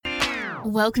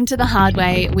Welcome to The Hard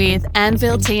Way with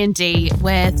Anvil T&D,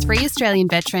 where 3 Australian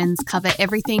veterans cover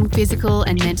everything physical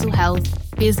and mental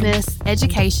health, business,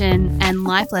 education, and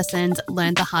life lessons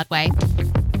learned the hard way.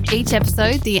 Each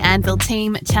episode, the Anvil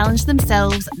team challenge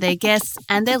themselves, their guests,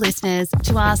 and their listeners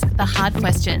to ask the hard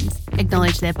questions,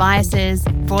 acknowledge their biases,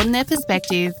 broaden their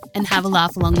perspective, and have a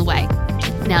laugh along the way.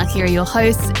 Now, here are your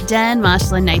hosts, Dan,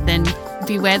 Marshall, and Nathan.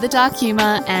 Beware the dark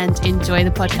humour and enjoy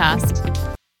the podcast.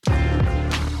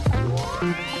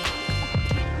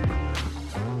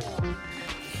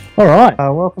 All right,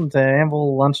 welcome to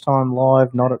Anvil Lunchtime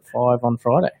Live, not at 5 on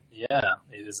Friday. Yeah,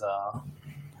 it is.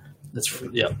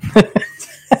 Yep.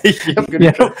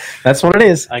 Yep, that's what it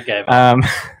is. Okay.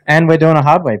 And we're doing a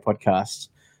Hard Way podcast.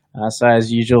 So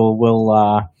as usual,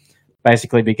 we'll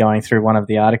basically be going through one of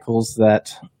the articles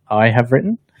that I have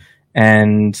written.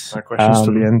 And no questions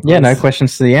to the end. Yeah, no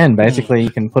questions to the end. Basically, you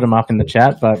can put them up in the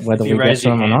chat, but whether we get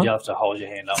to them or not, you have to hold your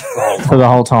hand up for the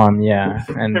whole time. Yeah,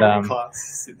 and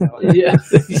yeah.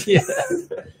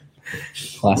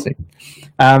 Classic.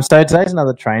 So today's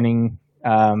another training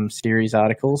series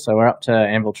article. So we're up to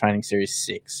Anvil Training Series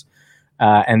 6,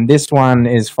 and this one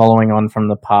is following on from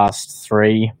the past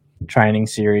 3 training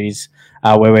series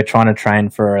where we're trying to train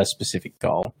for a specific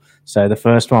goal. So the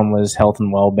first one was health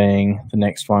and well-being. The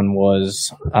next one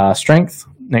was strength.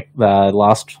 The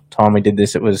last time we did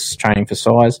this, it was training for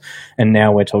size, and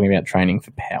now we're talking about training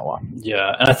for power.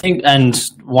 Yeah, and I think,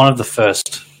 one of the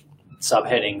first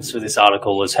subheadings for this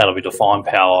article is how do we define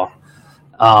power?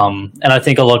 And I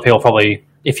think a lot of people probably,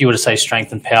 if you were to say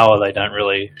strength and power, they don't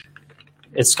really.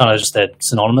 It's kind of just they're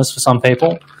synonymous for some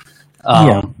people.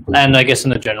 And I guess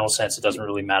in the general sense, it doesn't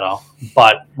really matter.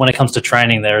 But when it comes to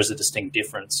training, there is a distinct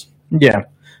difference. Yeah.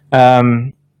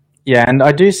 And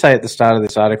I do say at the start of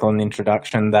this article in the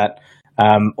introduction that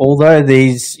although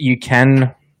you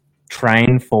can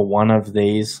train for one of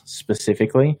these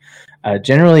specifically,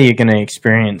 generally you're going to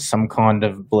experience some kind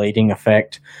of bleeding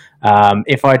effect.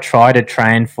 If I try to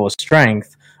train for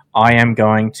strength, I am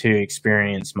going to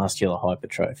experience muscular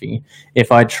hypertrophy.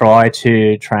 If I try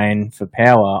to train for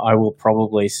power, I will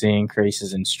probably see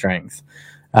increases in strength.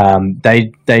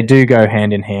 They do go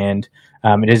hand in hand.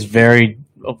 It is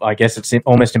it's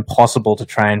almost impossible to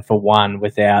train for one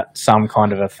without some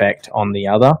kind of effect on the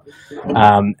other.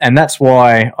 And that's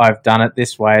why I've done it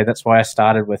this way. That's why I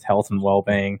started with health and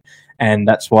well-being. And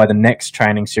that's why the next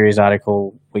training series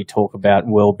article we talk about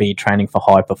will be training for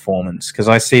high performance, because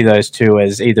I see those two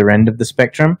as either end of the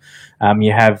spectrum.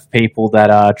 You have people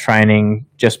that are training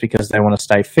just because they want to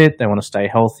stay fit, they want to stay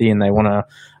healthy, and they want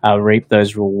to reap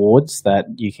those rewards that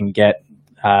you can get,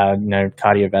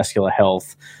 cardiovascular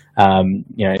health,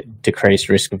 decreased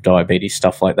risk of diabetes,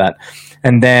 stuff like that.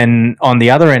 And then on the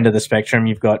other end of the spectrum,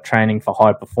 you've got training for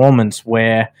high performance,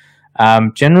 where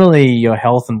generally your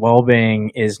health and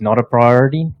well-being is not a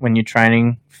priority when you're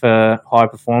training for high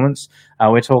performance.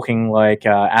 We're talking like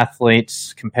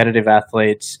athletes, competitive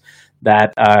athletes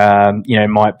that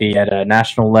might be at a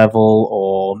national level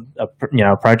or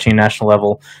approaching a national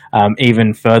level,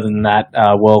 even further than that,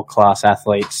 world-class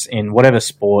athletes in whatever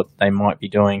sport they might be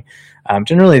doing.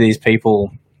 Generally, these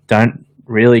people don't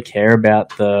really care about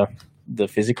the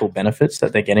physical benefits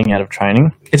that they're getting out of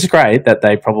training. It's great that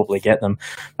they probably get them,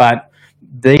 but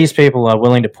these people are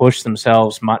willing to push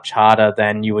themselves much harder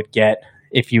than you would get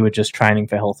if you were just training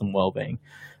for health and well-being.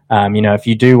 If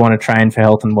you do want to train for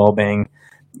health and well-being,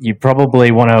 you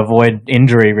probably want to avoid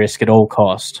injury risk at all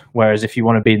cost. Whereas if you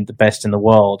want to be the best in the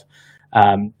world,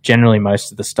 generally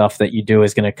most of the stuff that you do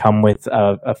is going to come with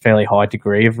a fairly high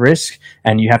degree of risk,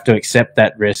 and you have to accept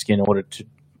that risk in order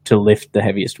to lift the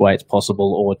heaviest weights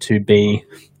possible or to be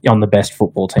on the best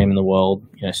football team in the world,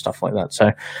 stuff like that.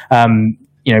 So,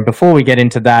 before we get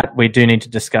into that, we do need to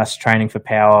discuss training for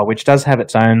power, which does have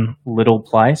its own little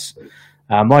place.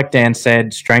 Like Dan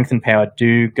said, strength and power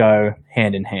do go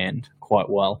hand in hand quite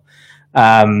well.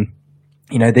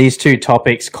 These two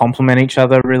topics complement each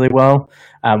other really well.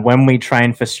 When we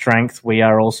train for strength, we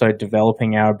are also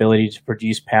developing our ability to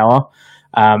produce power.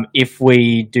 If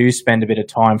we do spend a bit of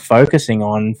time focusing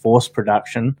on force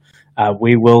production,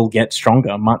 we will get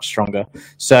stronger, much stronger.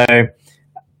 So,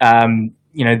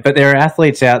 but there are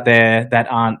athletes out there that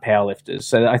aren't powerlifters.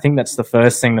 So I think that's the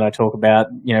first thing that I talk about.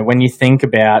 When you think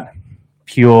about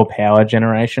pure power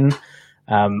generation,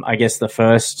 I guess the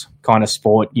first kind of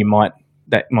sport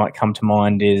that might come to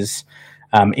mind is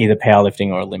either powerlifting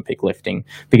or Olympic lifting,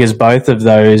 because both of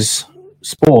those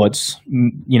sports,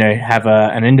 have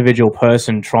an individual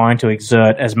person trying to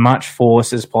exert as much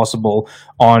force as possible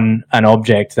on an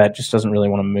object that just doesn't really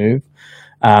want to move.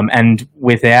 And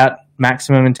without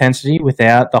maximum intensity,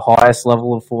 without the highest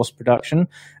level of force production,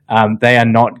 they are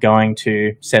not going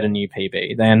to set a new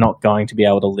PB. They are not going to be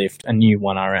able to lift a new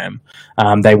 1RM.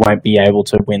 They won't be able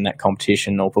to win that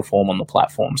competition or perform on the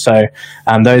platform. So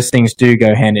those things do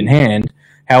go hand in hand.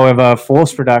 However,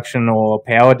 force production or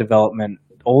power development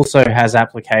also has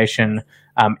application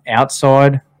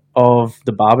outside of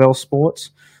the barbell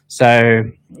sports. So,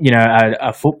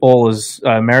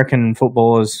 American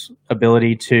footballer's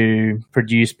ability to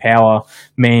produce power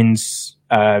means,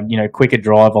 quicker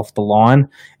drive off the line.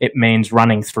 It means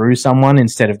running through someone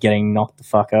instead of getting knocked the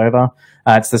fuck over.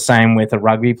 It's the same with a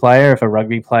rugby player. If a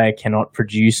rugby player cannot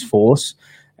produce force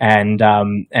and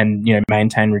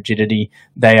maintain rigidity,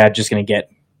 they are just going to get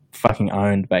fucking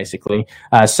owned, basically.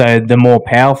 So the more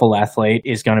powerful athlete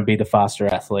is going to be the faster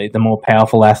athlete. The more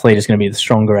powerful athlete is going to be the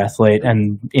stronger athlete.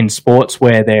 And in sports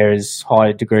where there is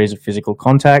high degrees of physical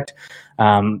contact,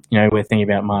 we're thinking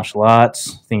about martial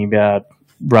arts, thinking about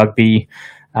rugby,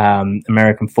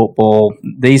 American football.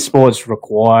 These sports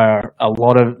require a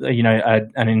lot of,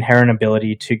 an inherent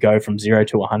ability to go from 0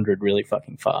 to 100 really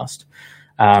fucking fast.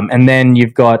 And then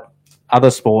you've got other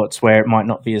sports where it might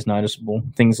not be as noticeable.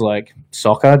 Things like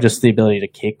soccer, just the ability to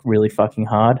kick really fucking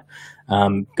hard.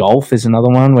 Golf is another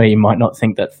one where you might not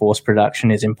think that force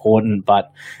production is important, but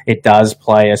it does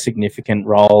play a significant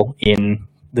role in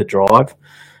the drive.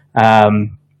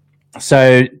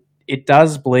 So it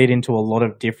does bleed into a lot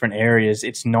of different areas.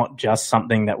 It's not just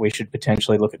something that we should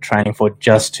potentially look at training for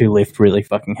just to lift really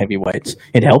fucking heavy weights.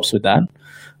 It helps with that,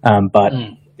 but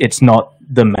it's not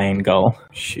the main goal.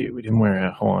 Shit, we didn't wear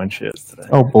our Hawaiian shirts today.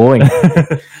 Oh boy.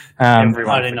 I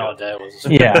didn't know what day it was.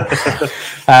 Yeah.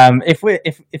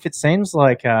 If it seems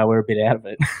like we're a bit out of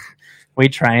it, we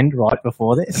trained right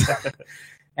before this,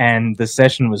 and the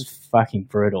session was fucking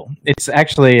brutal. It's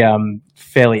actually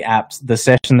fairly apt. The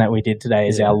session that we did today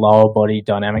is our lower body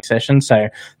dynamic session. So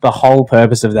the whole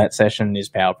purpose of that session is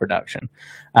power production.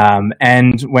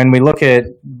 And when we look at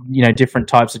different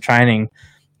types of training,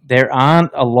 there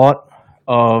aren't a lot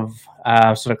of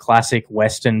sort of classic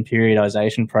Western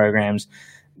periodization programs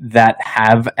that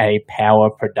have a power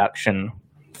production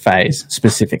phase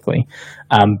specifically,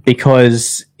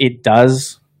 because it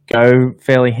does go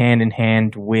fairly hand in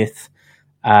hand with,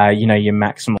 your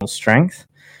maximal strength.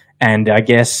 And I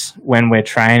guess when we're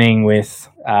training with,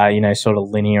 sort of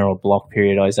linear or block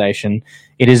periodization,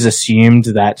 it is assumed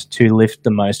that to lift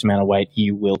the most amount of weight,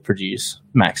 you will produce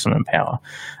maximum power.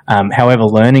 However,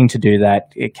 learning to do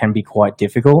that, it can be quite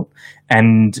difficult.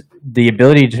 And the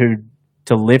ability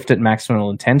to lift at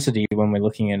maximal intensity when we're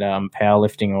looking at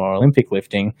powerlifting or Olympic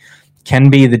lifting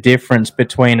can be the difference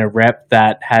between a rep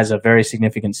that has a very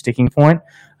significant sticking point,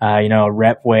 a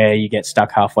rep where you get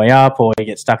stuck halfway up, or you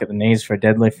get stuck at the knees for a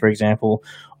deadlift, for example,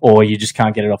 or you just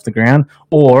can't get it off the ground,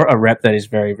 or a rep that is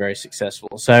very, very successful.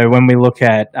 So when we look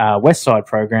at Westside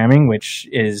programming, which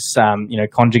is,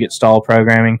 conjugate style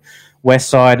programming,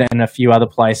 Westside and a few other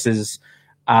places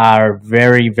are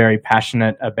very, very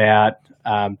passionate about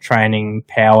training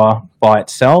power by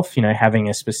itself, having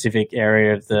a specific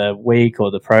area of the week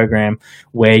or the program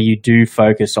where you do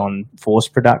focus on force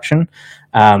production.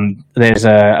 There's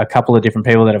a couple of different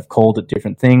people that have called it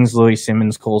different things. Louis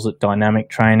Simmons calls it dynamic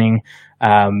training.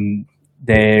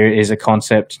 There is a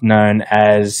concept known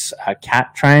as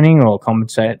CAT training, or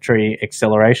compensatory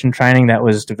acceleration training, that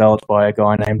was developed by a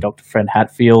guy named Dr. Fred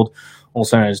Hatfield,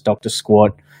 also known as Dr.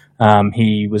 Squat.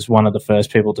 He was one of the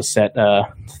first people to set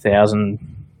a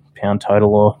 1,000-pound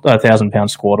total, or a 1,000-pound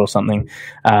squat or something.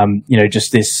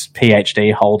 Just this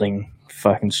PhD holding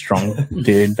fucking strong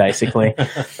dude, basically.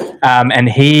 And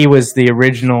he was the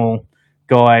original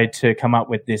guy to come up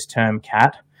with this term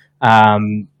CAT.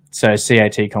 So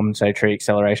CAT, compensatory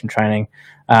acceleration training.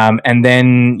 And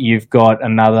then you've got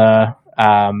another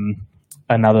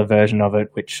version of it,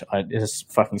 which has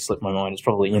fucking slipped my mind. It's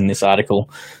probably in this article,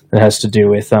 that has to do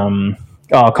with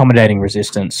accommodating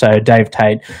resistance. So Dave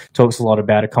Tate talks a lot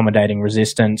about accommodating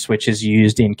resistance, which is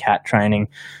used in CAT training,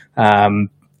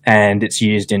 and it's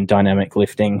used in dynamic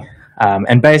lifting.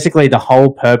 And basically the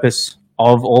whole purpose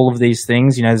of all of these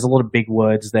things, there's a lot of big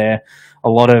words there, a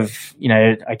lot of,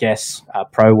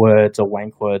 pro words or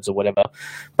wank words or whatever.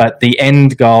 But the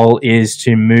end goal is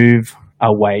to move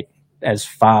a weight as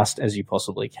fast as you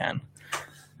possibly can.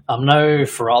 No,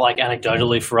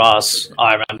 anecdotally for us,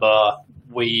 I remember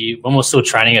when we were still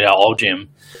training at our old gym,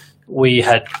 we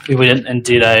went and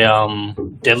did a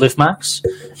deadlift max,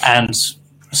 and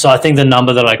so I think the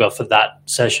number that I got for that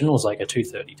session was like a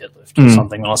 230 deadlift or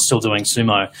something when I was still doing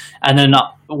sumo. And then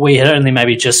we had only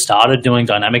maybe just started doing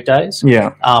dynamic days. Yeah.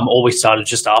 Or we started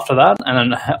just after that.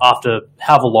 And then after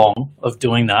however long of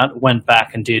doing that, went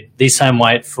back and did the same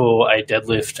weight for a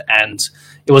deadlift, and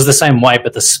it was the same weight,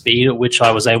 but the speed at which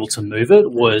I was able to move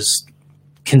it was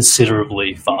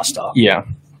considerably faster. Yeah,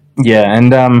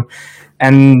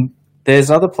 and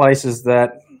there's other places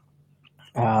that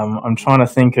I'm trying to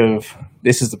think of.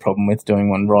 This is the problem with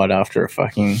doing one right after a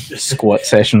fucking squat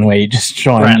session where you just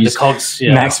try and use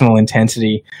maximal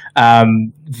intensity.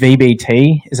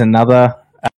 VBT is another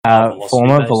form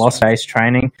of velocity-based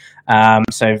training.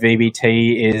 So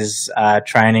VBT is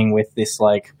training with this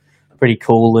like pretty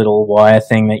cool little wire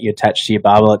thing that you attach to your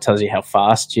barbell. It tells you how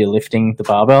fast you're lifting the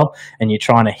barbell, and you're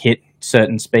trying to hit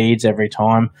certain speeds every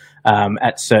time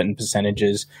at certain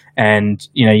percentages. And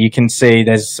you can see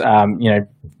there's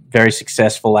very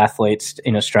successful athletes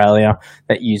in Australia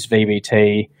that use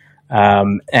VBT.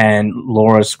 And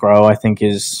Laura Scrow, I think,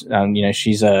 is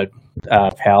she's a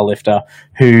power lifter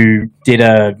who did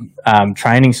a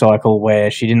training cycle where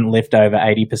she didn't lift over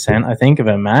 80%, I think, of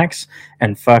her max,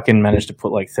 and fucking managed to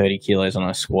put like 30 kilos on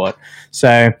a squat.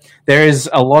 So there is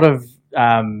a lot of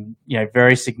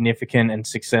very significant and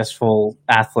successful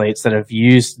athletes that have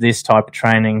used this type of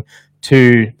training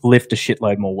to lift a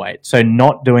shitload more weight. So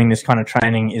not doing this kind of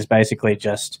training is basically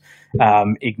just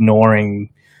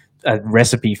ignoring a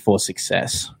recipe for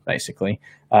success, basically.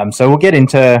 So we'll get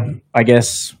into, I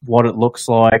guess, what it looks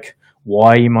like,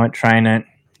 why you might train it,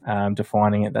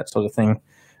 defining it, that sort of thing.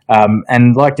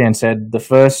 And like Dan said, the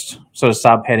first sort of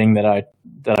subheading that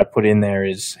I put in there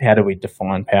is how do we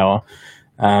define power?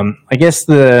 I guess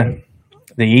the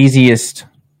easiest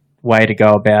way to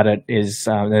go about it is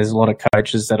there's a lot of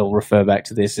coaches that'll refer back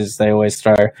to this, is they always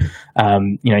throw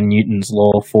Newton's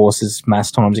law of force is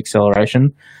mass times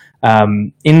acceleration.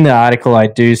 In the article, I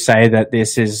do say that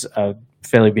this is a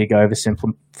fairly big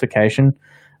oversimplification,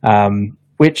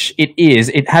 which it is.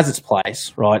 It has its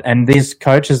place, right? And these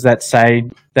coaches that say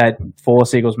that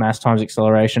force equals mass times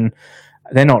acceleration,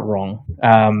 they're not wrong.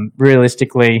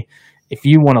 Realistically, if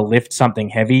you want to lift something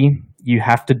heavy, you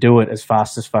have to do it as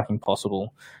fast as fucking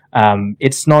possible.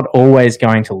 It's not always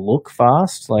going to look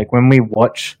fast. Like when we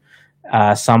watch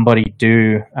somebody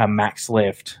do a max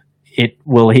lift, it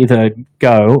will either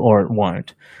go or it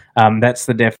won't. That's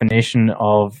the definition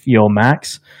of your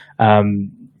max.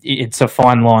 It's a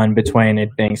fine line between it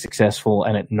being successful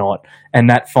and it not. And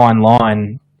that fine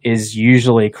line is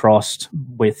usually crossed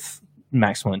with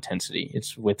maximal intensity.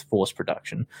 It's with force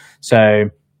production. So,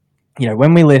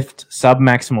 when we lift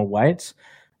sub-maximal weights,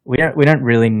 we don't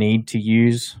really need to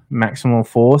use maximal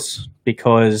force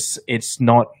because it's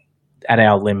not at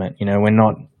our limit. We're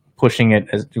not pushing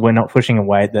a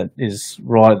weight that is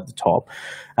right at the top.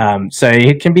 So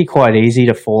it can be quite easy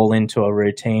to fall into a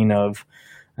routine of,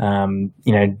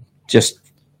 just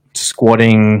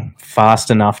squatting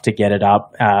fast enough to get it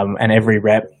up. And every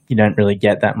rep you don't really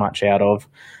get that much out of,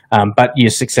 but you're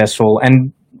successful.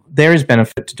 And there is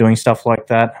benefit to doing stuff like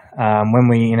that.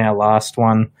 In our last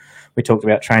one, we talked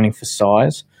about training for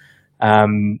size.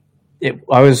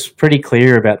 I was pretty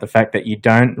clear about the fact that you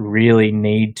don't really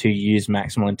need to use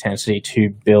maximal intensity to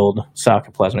build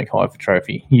sarcoplasmic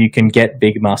hypertrophy. You can get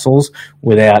big muscles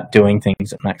without doing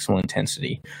things at maximal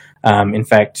intensity. In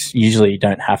fact, usually you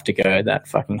don't have to go that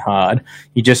fucking hard.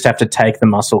 You just have to take the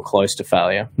muscle close to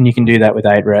failure. And you can do that with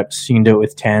 8 reps. You can do it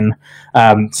with 10.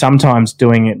 Sometimes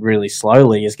doing it really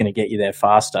slowly is going to get you there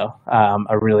faster.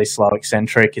 A really slow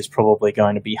eccentric is probably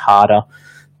going to be harder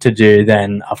to do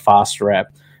than a fast rep.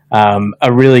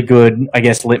 A really good,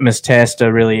 litmus test,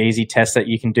 a really easy test that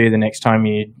you can do the next time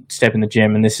you step in the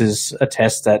gym, and this is a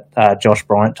test that Josh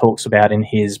Bryant talks about in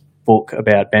his book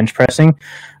about bench pressing,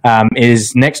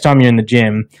 is next time you're in the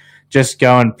gym, just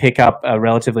go and pick up a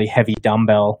relatively heavy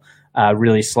dumbbell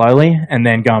really slowly, and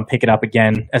then go and pick it up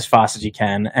again as fast as you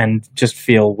can, and just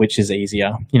feel which is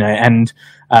easier, and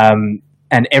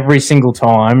every single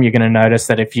time you're going to notice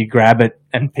that if you grab it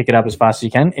and pick it up as fast as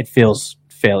you can, it feels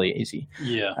fairly easy.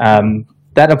 Yeah.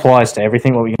 That applies to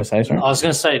everything. What were you going to say, sorry? I was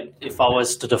going to say, if I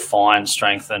was to define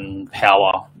strength and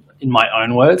power in my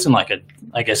own words, and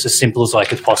as simple as I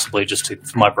could possibly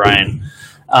for my brain,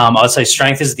 I would say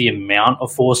strength is the amount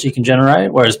of force you can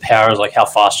generate, whereas power is like how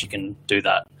fast you can do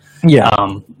that. Yeah.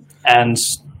 And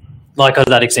like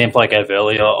that example I gave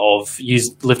earlier of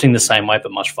lifting the same weight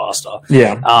but much faster.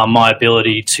 Yeah. My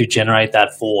ability to generate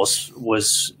that force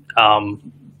was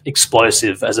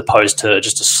explosive as opposed to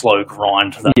just a slow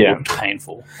grind that looked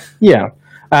painful. Yeah.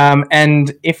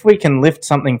 And if we can lift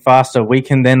something faster, we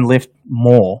can then lift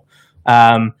more.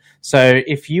 So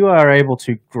if you are able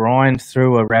to grind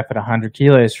through a rep at 100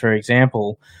 kilos, for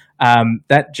example,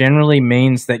 that generally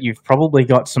means that you've probably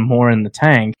got some more in the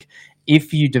tank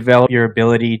if you develop your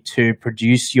ability to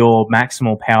produce your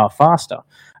maximal power faster.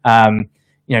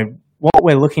 What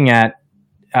we're looking at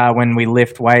when we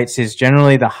lift weights is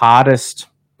generally the hardest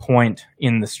point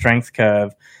in the strength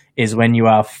curve is when you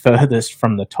are furthest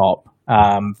from the top.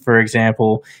 For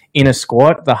example, in a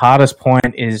squat, the hardest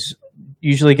point is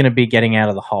usually going to be getting out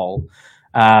of the hole.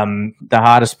 The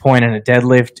hardest point in a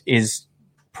deadlift is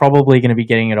probably going to be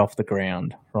getting it off the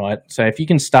ground, right? So if you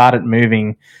can start it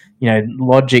moving,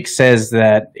 logic says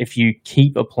that if you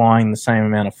keep applying the same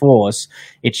amount of force,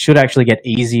 it should actually get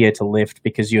easier to lift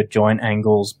because your joint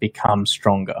angles become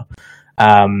stronger.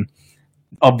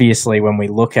 Obviously, when we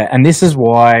look at, and this is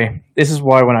why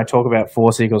when I talk about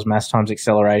force equals mass times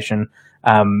acceleration,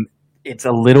 it's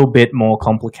a little bit more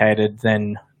complicated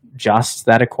than just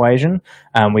that equation.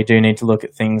 We do need to look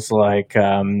at things like,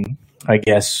 I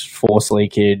guess, force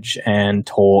leakage and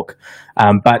torque.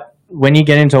 But when you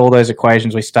get into all those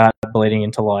equations, we start bleeding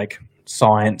into like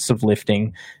science of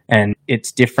lifting, and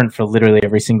it's different for literally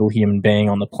every single human being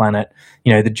on the planet.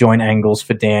 The joint angles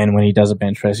for Dan when he does a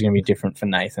bench press are going to be different for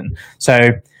Nathan. So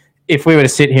if we were to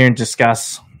sit here and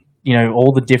discuss,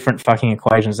 all the different fucking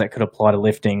equations that could apply to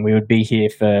lifting, we would be here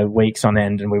for weeks on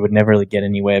end and we would never really get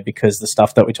anywhere because the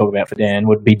stuff that we talk about for Dan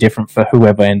would be different for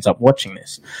whoever ends up watching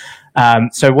this.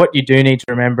 So what you do need to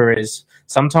remember is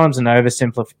sometimes an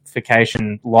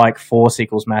oversimplification like force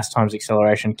equals mass times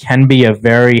acceleration can be a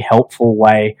very helpful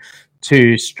way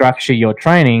to structure your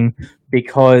training,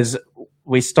 because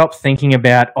we stop thinking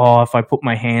about, if I put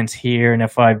my hands here and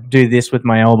if I do this with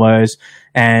my elbows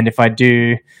and if I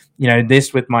do,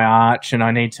 this with my arch and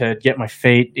I need to get my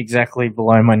feet exactly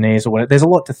below my knees or whatever. There's a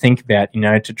lot to think about,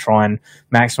 to try and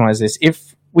maximize this.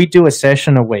 If we do a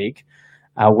session a week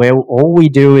where all we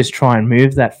do is try and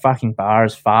move that fucking bar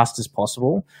as fast as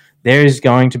possible, there is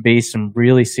going to be some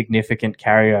really significant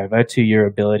carryover to your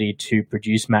ability to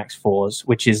produce max force,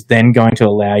 which is then going to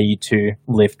allow you to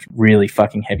lift really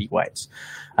fucking heavy weights.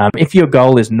 If your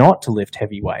goal is not to lift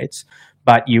heavy weights,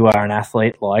 but you are an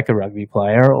athlete like a rugby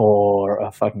player or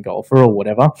a fucking golfer or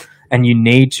whatever, and you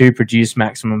need to produce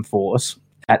maximum force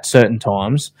at certain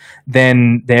times,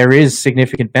 then there is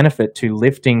significant benefit to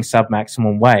lifting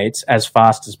sub-maximum weights as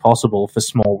fast as possible for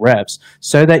small reps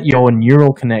so that your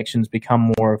neural connections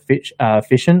become more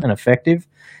efficient and effective.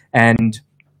 And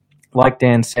like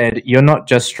Dan said, you're not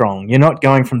just strong. You're not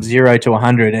going from 0 to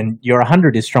 100 and your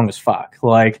 100 is strong as fuck.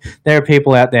 Like, there are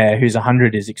people out there whose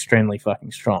 100 is extremely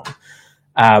fucking strong.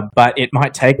 But it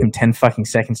might take them 10 fucking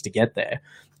seconds to get there.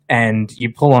 And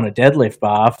you pull on a deadlift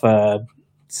bar for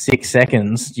 6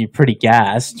 seconds, you're pretty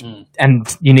gassed,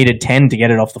 and you needed 10 to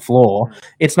get it off the floor.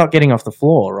 It's not getting off the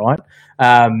floor, right?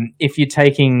 If you're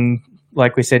taking,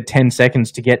 like we said, 10 seconds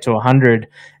to get to 100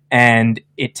 and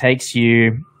it takes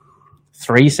you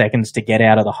 3 seconds to get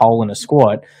out of the hole in a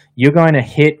squat, you're going to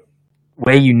hit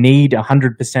where you need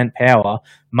 100% power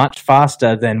much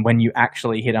faster than when you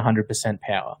actually hit 100%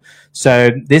 power. So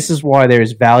this is why there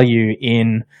is value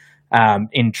in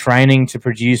training to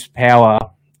produce power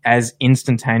as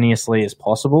instantaneously as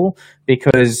possible,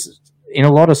 because in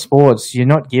a lot of sports, you're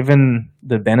not given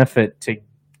the benefit to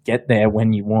get there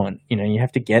when you want. You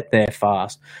have to get there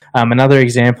fast. Another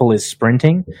example is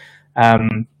sprinting.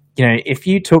 If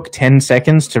you took 10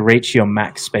 seconds to reach your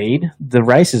max speed, the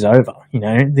race is over.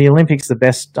 The Olympics, the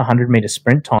best 100-meter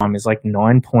sprint time is like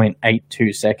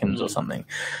 9.82 seconds or something.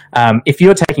 If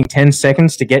you're taking 10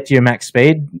 seconds to get to your max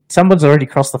speed, someone's already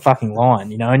crossed the fucking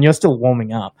line, and you're still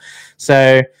warming up.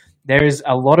 So there is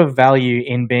a lot of value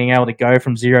in being able to go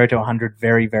from 0 to 100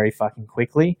 very, very fucking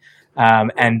quickly.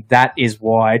 And that is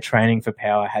why training for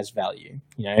power has value.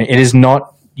 It is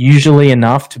not usually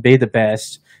enough to be the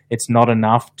best. It's not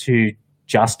enough to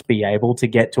just be able to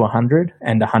get to 100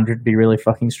 and 100 be really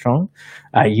fucking strong.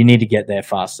 You need to get there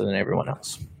faster than everyone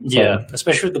else. Yeah,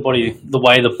 especially with the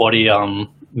way the body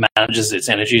manages its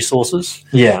energy sources.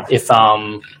 Yeah. If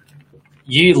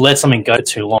you let something go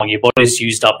too long, your body's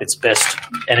used up its best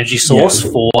energy source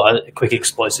for a quick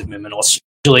explosive movement, or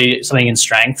usually something in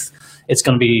strength, it's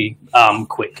going to be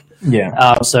quick.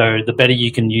 Yeah. So the better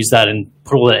you can use that and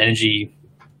put all that energy,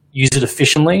 use it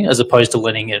efficiently as opposed to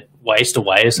letting it waste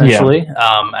away, essentially. And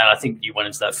I think you went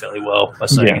into that fairly well by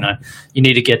saying, you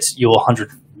need to get your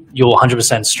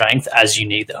 100% strength as you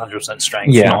need that 100%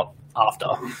 strength, not after.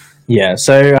 Yeah,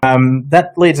 so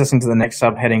that leads us into the next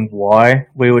subheading, why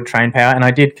we would train power. And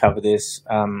I did cover this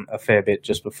a fair bit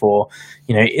just before.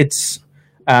 It's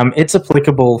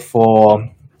applicable for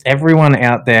everyone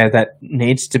out there that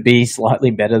needs to be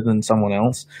slightly better than someone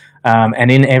else.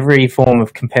 And in every form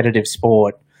of competitive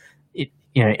sport,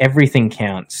 everything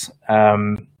counts.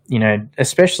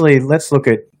 Especially, let's look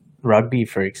at rugby,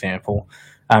 for example.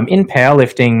 In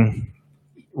powerlifting,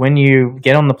 when you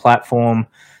get on the platform,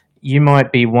 you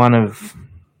might be one of,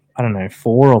 I don't know,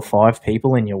 4 or 5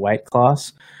 people in your weight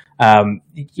class,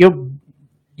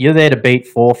 you're there to beat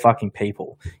 4 fucking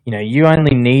people. You know, you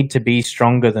only need to be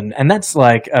stronger than, and that's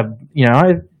like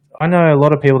I know a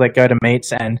lot of people that go to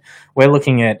meets and we're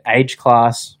looking at age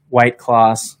class, weight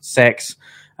class, sex,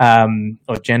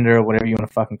 or gender, or whatever you want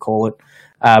to fucking call it.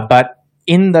 But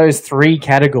in those 3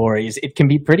 categories, it can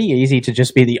be pretty easy to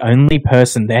just be the only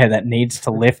person there that needs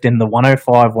to lift in the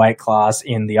 105 weight class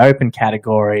in the open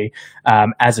category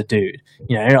as a dude.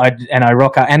 You know, I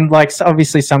rock out, and like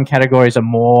obviously some categories are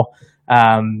more,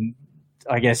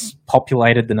 I guess,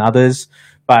 populated than others.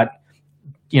 But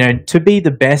you know, to be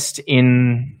the best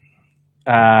in,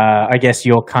 I guess,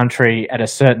 your country at a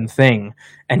certain thing,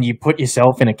 and you put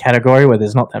yourself in a category where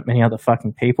there's not that many other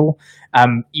fucking people,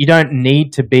 you don't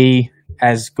need to be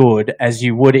as good as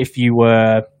you would if you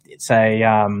were, say,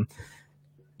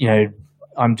 you know,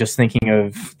 I'm just thinking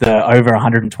of the over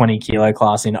 120 kilo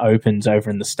class in opens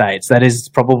over in the States. That is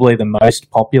probably the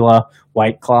most popular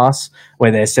weight class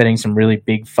where they're setting some really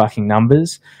big fucking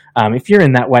numbers. If you're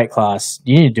in that weight class,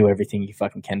 you need to do everything you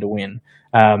fucking can to win.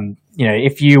 You know,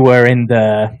 if you were in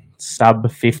the sub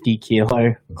 50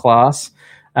 kilo class,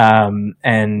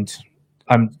 and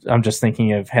I'm just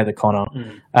thinking of Heather Connor,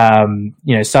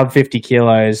 you know, sub 50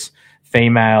 kilos,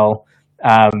 female.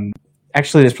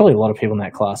 Actually, there's probably a lot of people in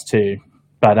that class too,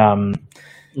 but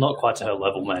not quite to her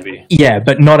level, maybe. Yeah,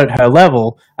 but not at her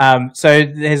level. So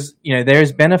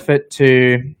there's benefit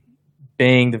to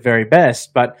being the very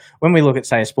best, but when we look at,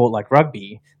 say, a sport like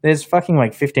rugby, there's fucking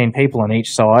like 15 people on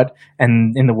each side,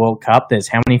 and in the World Cup there's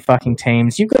how many fucking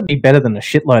teams? You've got to be better than a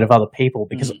shitload of other people,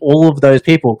 because all of those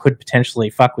people could potentially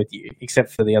fuck with you,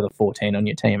 except for the other 14 on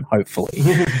your team, hopefully.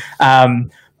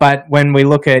 But when we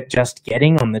look at just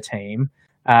getting on the team,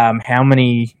 how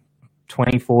many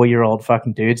 24-year-old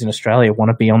fucking dudes in Australia want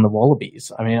to be on the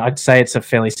Wallabies? I mean, I'd say it's a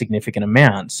fairly significant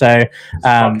amount. So,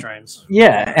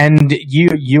 yeah, and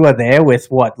you are there with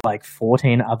what, like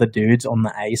 14 other dudes on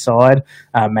the A side,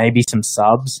 maybe some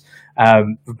subs.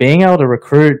 Being able to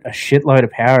recruit a shitload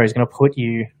of power is going to put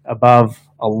you above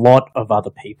a lot of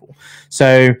other people.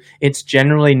 So it's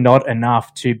generally not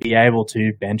enough to be able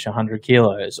to bench 100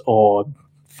 kilos or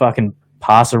fucking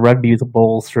pass a rugby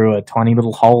ball through a tiny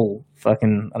little hole,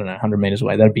 fucking, I don't know, 100 meters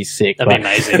away. That'd be sick. That'd be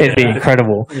amazing. It'd be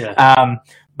incredible. Yeah.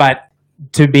 But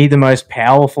to be the most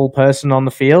powerful person on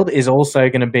the field is also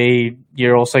going to be,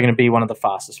 you're also going to be one of the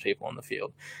fastest people on the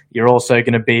field. You're also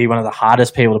going to be one of the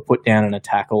hardest people to put down in a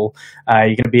tackle. You're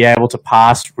going to be able to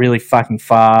pass really fucking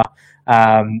far.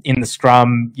 In the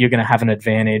scrum, you're going to have an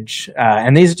advantage.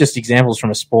 And these are just examples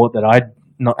from a sport that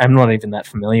I'm not even that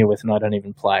familiar with, and I don't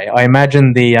even play. I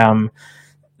imagine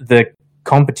the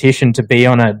competition to be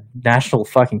on a national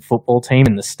fucking football team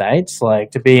in the States, like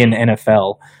to be in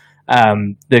NFL,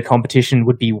 the competition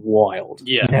would be wild.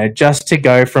 Yeah. You know, just to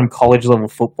go from college level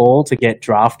football to get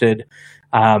drafted.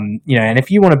 You know, and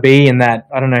if you want to be in that,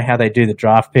 I don't know how they do the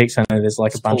draft picks. I know there's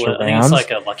like a bunch of rounds. I think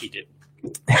it's like a lucky dip.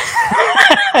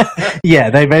 Yeah,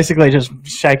 they basically just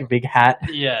shake a big hat.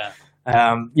 Yeah.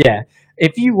 Yeah.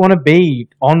 If you want to be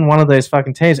on one of those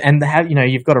fucking teams and have, you know,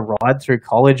 you've got to ride through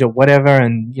college or whatever,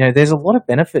 and, you know, there's a lot of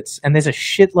benefits and there's a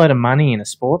shitload of money in a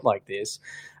sport like this.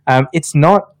 It's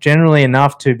not generally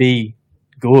enough to be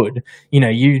good. You know,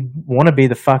 you want to be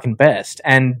the fucking best,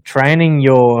 and training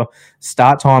your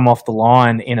start time off the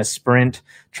line in a sprint,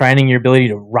 training your ability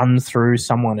to run through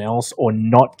someone else or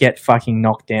not get fucking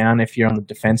knocked down if you're on the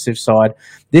defensive side.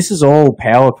 This is all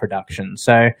power production.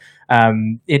 So,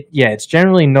 it's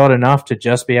generally not enough to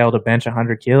just be able to bench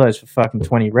 100 kilos for fucking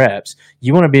 20 reps.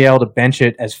 You want to be able to bench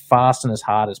it as fast and as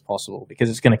hard as possible, because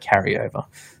it's going to carry over.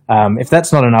 If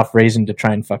that's not enough reason to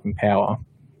train fucking power,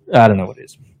 I don't know what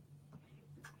is.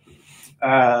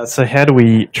 So how do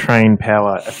we train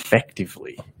power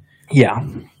effectively? Yeah.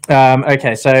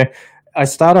 Okay, so I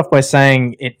start off by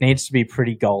saying it needs to be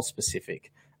pretty goal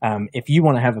specific. If you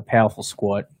want to have a powerful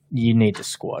squat, you need to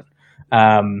squat.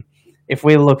 If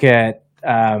we look at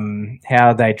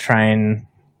how they train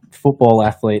football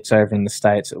athletes over in the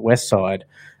States at Westside,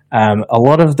 a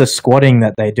lot of the squatting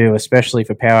that they do, especially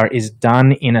for power, is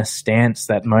done in a stance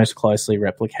that most closely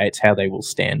replicates how they will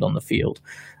stand on the field.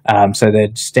 So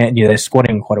they're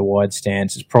squatting quite a wide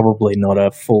stance. It's probably not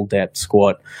a full depth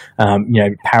squat,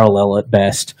 parallel at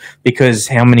best, because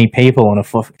how many people on a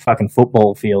fucking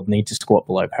football field need to squat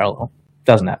below parallel?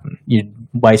 Doesn't happen. You're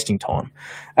wasting time.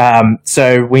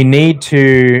 So we need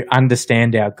to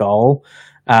understand our goal.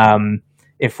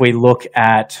 If we look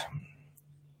at,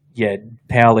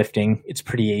 powerlifting, it's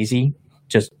pretty easy.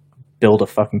 Just build a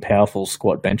fucking powerful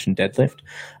squat, bench, and deadlift.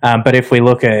 But if we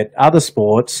look at other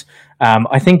sports,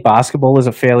 I think basketball is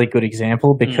a fairly good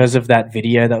example because of that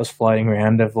video that was floating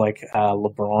around of like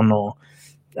LeBron or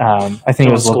I think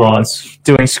it was LeBron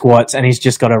doing squats, and he's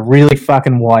just got a really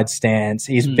fucking wide stance.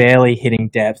 He's barely hitting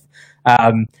depth,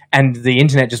 and the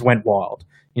internet just went wild.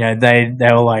 You know, they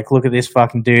were like, look at this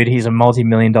fucking dude. He's a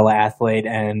multi-million-dollar athlete,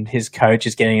 and his coach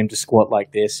is getting him to squat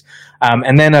like this.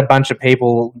 And then a bunch of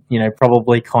people, you know,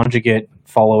 probably conjugate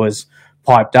followers,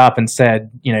 piped up and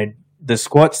said, you know, the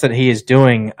squats that he is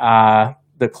doing are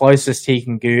the closest he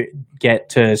can get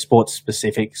to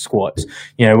sports-specific squats.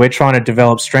 You know, we're trying to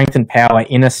develop strength and power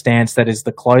in a stance that is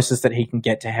the closest that he can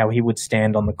get to how he would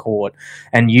stand on the court.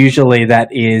 And usually that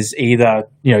is either,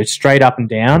 you know, straight up and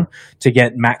down to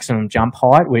get maximum jump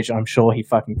height, which I'm sure he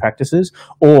fucking practices,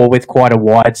 or with quite a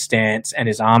wide stance and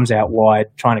his arms out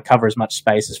wide, trying to cover as much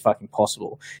space as fucking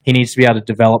possible. He needs to be able to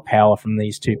develop power from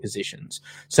these two positions.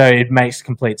 So it makes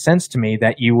complete sense to me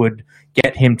that you would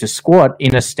get him to squat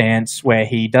in a stance where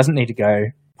he doesn't need to go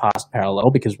past parallel,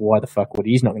 because why the fuck would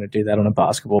he? He's not going to do that on a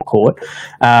basketball court.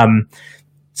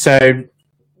 So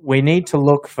we need to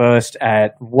look first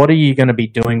at what are you going to be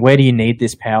doing? Where do you need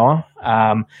this power?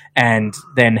 And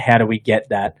then how do we get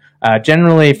that?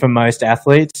 Generally, for most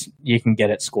athletes, you can get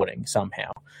it squatting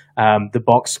somehow. The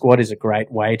box squat is a great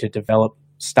way to develop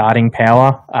starting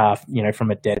power, you know,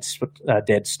 from a dead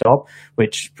stop,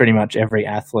 which pretty much every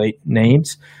athlete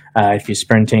needs. If you're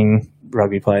sprinting,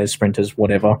 rugby players, sprinters,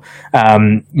 whatever.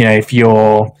 You know, if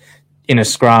you're in a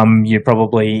scrum, you're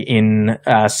probably in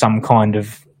some kind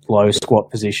of low squat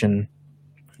position.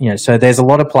 You know, so there's a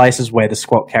lot of places where the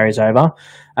squat carries over.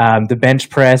 The bench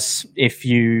press, if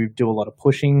you do a lot of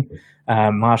pushing,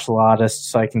 martial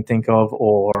artists I can think of,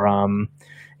 or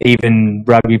even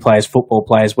rugby players, football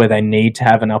players, where they need to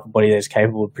have an upper body that's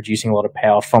capable of producing a lot of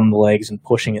power from the legs and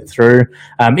pushing it through.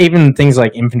 Even things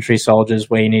like infantry soldiers,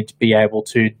 where you need to be able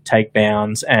to take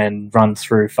bounds and run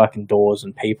through fucking doors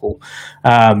and people.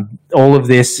 All of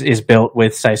this is built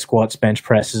with, say, squats, bench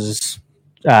presses,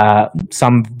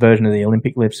 some version of the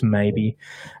Olympic lifts maybe.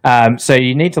 So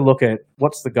you need to look at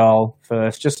what's the goal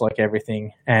first, just like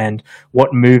everything, and what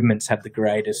movements have the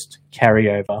greatest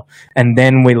carryover. And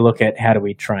then we look at how do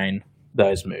we train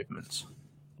those movements.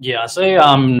 Yeah, so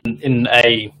in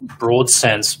a broad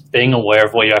sense, being aware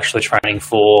of what you're actually training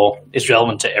for is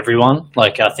relevant to everyone.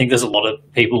 Like, I think there's a lot of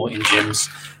people in gyms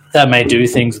that may do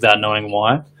things without knowing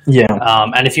why. Yeah.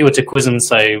 And if you were to quiz them and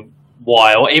say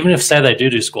why, or even if, say, they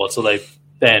do squats or they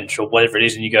bench or whatever it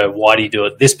is, and you go, why do you do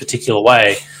it this particular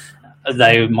way?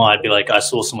 They might be like, I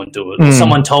saw someone do it. Or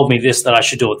someone told me this, that I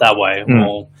should do it that way.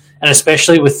 Or, and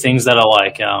especially with things that are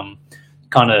like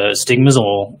kind of stigmas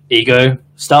or ego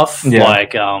stuff,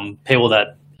 like people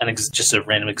that, and just a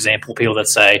random example, people that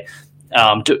say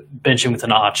benching with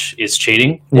an arch is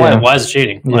cheating. Why is it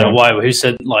cheating? Like, why? Who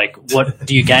said, like, what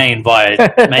do you gain by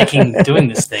doing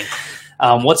this thing?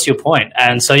 What's your point?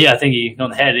 And so, yeah, I think you hit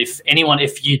on the head.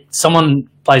 If someone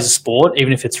plays a sport,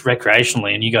 even if it's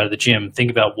recreationally, and you go to the gym, think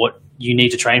about what you need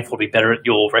to train for to be better at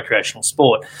your recreational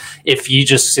sport. If you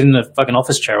just sit in a fucking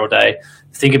office chair all day,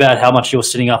 think about how much you're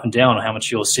sitting up and down, or how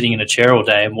much you're sitting in a chair all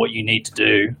day, and what you need to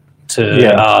do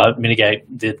to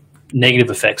mitigate the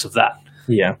negative effects of that.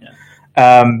 Yeah.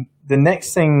 The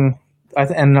next thing,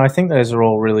 and I think those are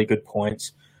all really good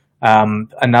points.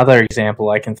 Another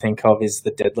example I can think of is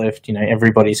the deadlift. You know,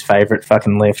 everybody's favorite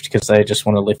fucking lift, because they just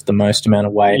want to lift the most amount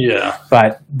of weight. Yeah.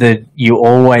 But you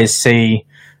always see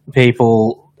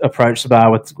people approach the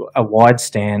bar with a wide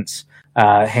stance,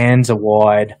 hands are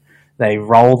wide, they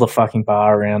roll the fucking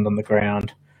bar around on the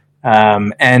ground.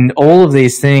 And all of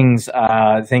these things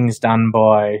are things done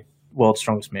by world's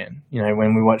strongest man. You know,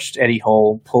 when we watched Eddie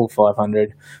Hall pull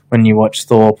 500, when you watch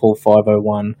Thor pull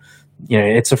 501, you know,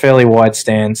 it's a fairly wide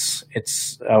stance.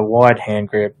 It's a wide hand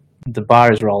grip. The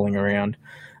bar is rolling around.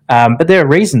 But there are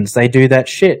reasons they do that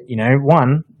shit. You know,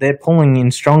 one, they're pulling in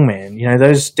strongman. You know,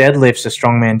 those deadlifts are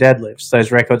strongman deadlifts.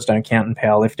 Those records don't count in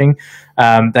powerlifting.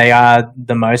 They are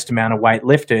the most amount of weight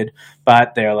lifted,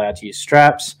 but they're allowed to use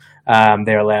straps.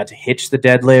 They're allowed to hitch the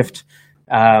deadlift.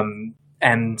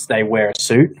 And they wear a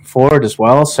suit for it as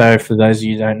well. So for those of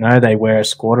you who don't know, they wear a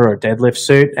squatter or a deadlift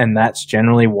suit, and that's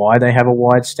generally why they have a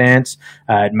wide stance.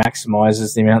 It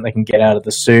maximizes the amount they can get out of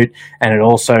the suit, and it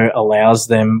also allows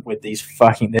them with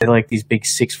they're like these big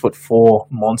 6'4"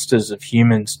 monsters of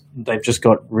humans. They've just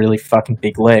got really fucking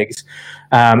big legs.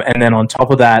 And then on top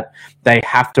of that, they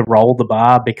have to roll the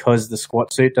bar because the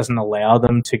squat suit doesn't allow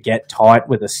them to get tight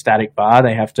with a static bar.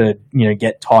 They have to, you know,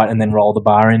 get tight and then roll the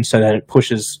bar in so that it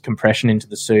pushes compression into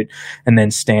the suit and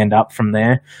then stand up from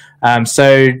there.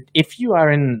 So if you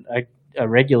are in a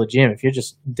regular gym, if you're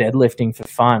just deadlifting for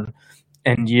fun,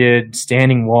 and you're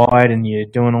standing wide and you're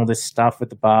doing all this stuff with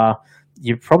the bar,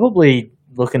 you're probably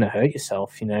looking to hurt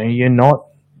yourself. You know, you're not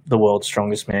the world's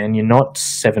strongest man. You're not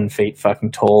 7 feet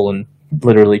fucking tall and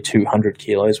literally 200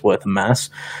 kilos worth of mass.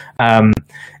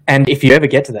 And if you ever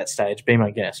get to that stage, be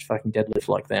my guest, fucking deadlift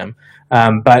like them.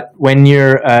 But when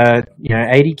you're a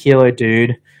 80 kilo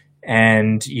dude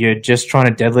and you're just trying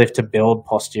to deadlift to build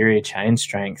posterior chain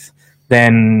strength,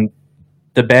 then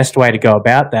the best way to go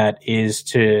about that is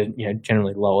to,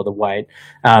 generally lower the weight,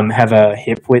 have a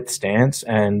hip width stance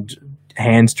and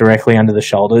hands directly under the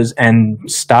shoulders, and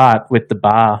start with the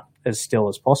bar as still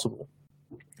as possible.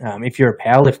 If you're a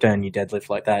powerlifter and you deadlift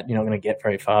like that, you're not going to get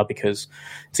very far because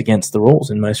it's against the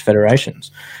rules in most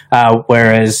federations.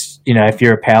 Whereas, if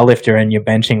you're a powerlifter and you're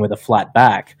benching with a flat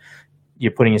back,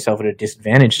 you're putting yourself at a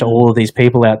disadvantage to all of these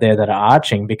people out there that are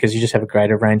arching, because you just have a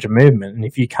greater range of movement. And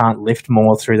if you can't lift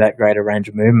more through that greater range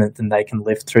of movement than they can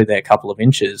lift through their couple of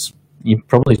inches, you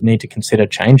probably need to consider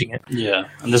changing it. Yeah,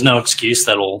 and there's no excuse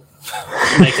that'll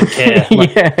make them care.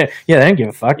 They don't give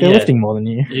a fuck. They're lifting more than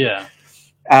you. Yeah.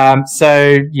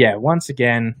 Once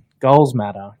again, goals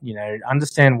matter.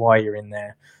 Understand why you're in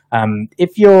there.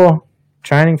 If you're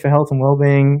training for health and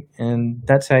well-being and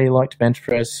that's how you like to bench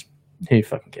press, who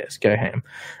fucking cares? Go ham.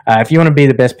 If you want to be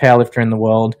the best powerlifter in the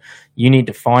world, you need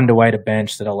to find a way to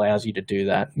bench that allows you to do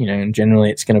that. And generally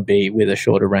it's going to be with a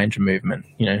shorter range of movement.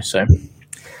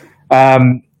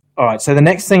 All right. So the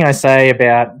next thing I say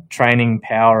about training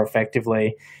power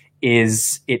effectively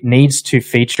is it needs to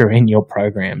feature in your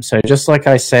program. So just like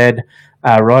I said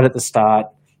right at the start,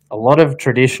 a lot of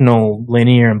traditional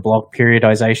linear and block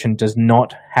periodization does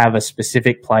not have a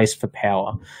specific place for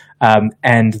power.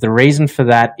 And the reason for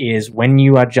that is when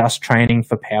you are just training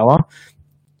for power,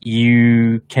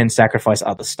 you can sacrifice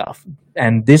other stuff.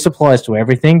 And this applies to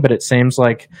everything, but it seems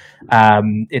like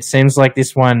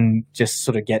this one just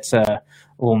sort of gets a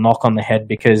little knock on the head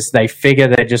because they figure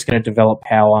they're just going to develop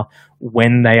power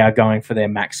when they are going for their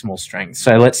maximal strength.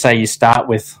 So let's say you start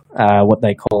with what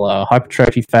they call a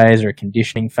hypertrophy phase or a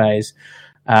conditioning phase,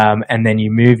 and then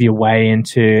you move your way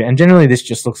into, and generally this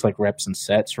just looks like reps and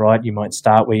sets, right? You might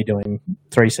start where you're doing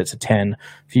 3 sets of 10,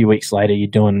 a few weeks later you're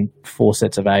doing 4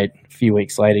 sets of 8, a few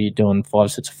weeks later you're doing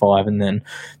 5 sets of 5, and then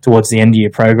towards the end of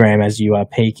your program, as you are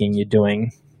peaking, you're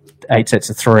doing 8 sets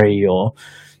of 3 or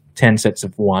 10 sets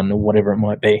of 1 or whatever it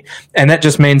might be. And that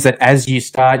just means that as you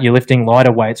start, you're lifting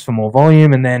lighter weights for more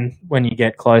volume, and then when you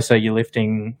get closer, you're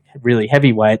lifting really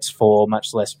heavy weights for much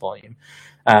less volume.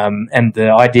 And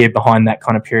the idea behind that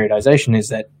kind of periodization is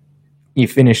that you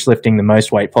finish lifting the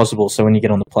most weight possible, so when you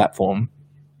get on the platform,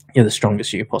 you're the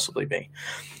strongest you could possibly be.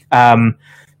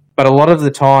 But a lot of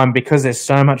the time, because there's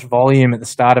so much volume at the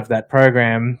start of that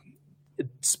program,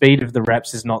 speed of the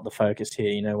reps is not the focus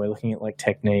here. We're looking at like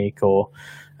technique, or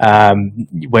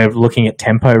we're looking at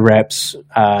tempo reps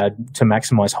to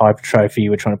maximize hypertrophy.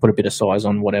 We're trying to put a bit of size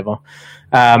on whatever.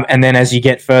 And then as you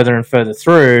get further and further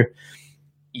through,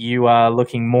 you are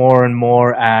looking more and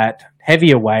more at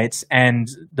heavier weights. And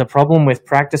the problem with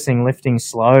practicing lifting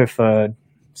slow for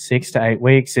 6 to 8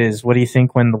 weeks is, what do you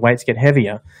think when the weights get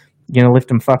heavier? You're going to lift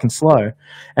them fucking slow.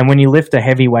 And when you lift a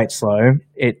heavy weight slow,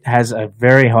 it has a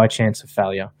very high chance of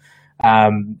failure.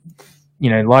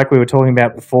 Like we were talking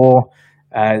about before,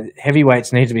 heavy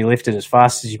weights need to be lifted as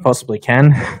fast as you possibly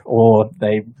can, or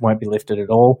they won't be lifted at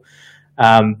all.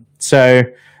 So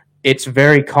it's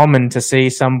very common to see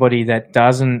somebody that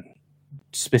doesn't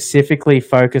specifically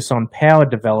focus on power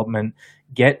development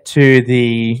get to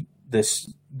the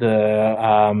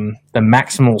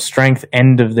maximal strength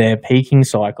end of their peaking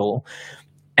cycle,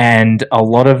 and a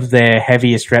lot of their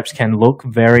heaviest reps can look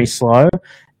very slow,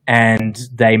 and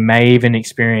they may even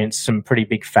experience some pretty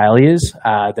big failures.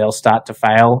 They'll start to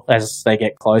fail as they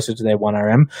get closer to their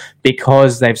 1RM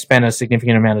because they've spent a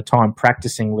significant amount of time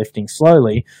practicing lifting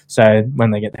slowly. So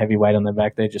when they get the heavy weight on their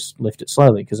back, they just lift it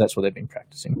slowly because that's what they've been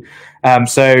practicing.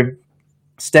 So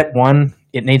step one,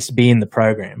 it needs to be in the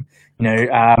program.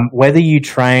 Whether you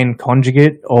train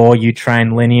conjugate or you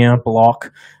train linear,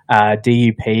 block,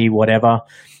 DUP, whatever,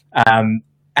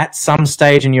 at some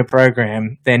stage in your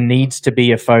program, there needs to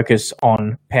be a focus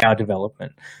on power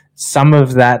development. Some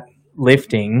of that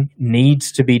lifting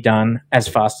needs to be done as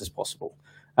fast as possible.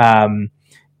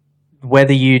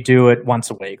 Whether you do it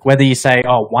once a week, whether you say,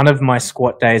 one of my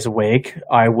squat days a week,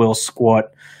 I will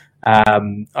squat,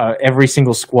 every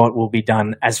single squat will be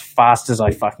done as fast as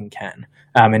I fucking can.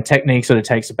 And technique sort of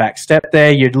takes a back step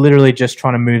there. You're literally just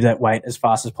trying to move that weight as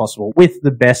fast as possible with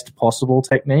the best possible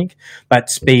technique, but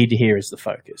speed here is the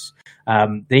focus.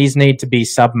 These need to be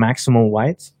sub-maximal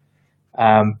weights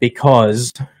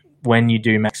because when you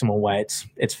do maximal weights,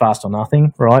 it's fast or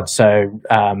nothing, right? So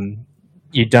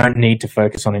you don't need to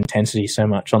focus on intensity so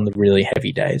much on the really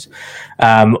heavy days.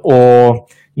 Or,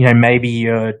 maybe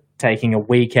you're taking a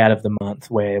week out of the month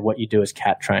where what you do is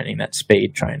cat training, that's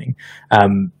speed training.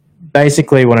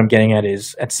 Basically, what I'm getting at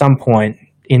is at some point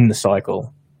in the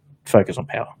cycle, focus on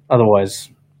power. Otherwise,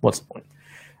 what's the point?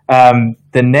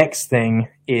 The next thing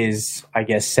is, I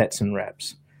guess, sets and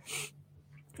reps.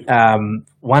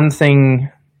 One thing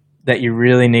that you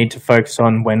really need to focus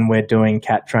on when we're doing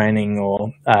cat training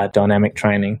or dynamic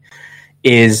training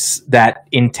is that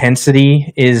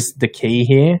intensity is the key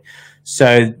here.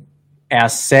 So our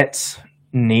sets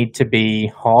need to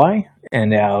be high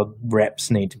and our reps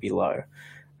need to be low.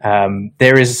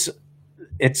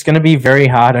 It's going to be very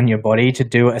hard on your body to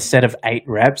do a set of 8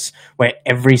 reps where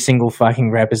every single fucking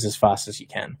rep is as fast as you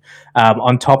can.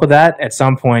 On top of that, at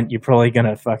some point, you're probably going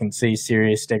to fucking see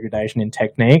serious degradation in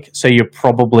technique. So you're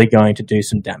probably going to do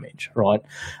some damage, right?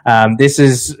 This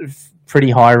is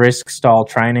pretty high risk style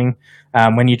training.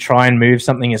 When you try and move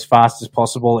something as fast as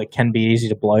possible, it can be easy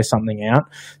to blow something out.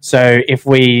 So if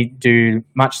we do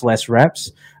much less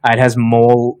reps, it has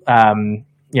more,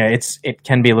 it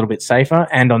can be a little bit safer.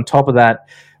 And on top of that,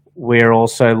 we're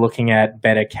also looking at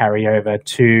better carryover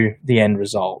to the end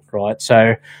result, right?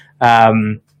 So,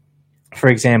 for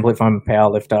example, if I'm a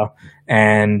powerlifter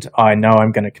and I know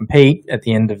I'm going to compete at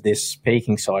the end of this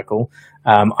peaking cycle,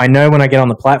 I know when I get on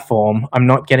the platform, I'm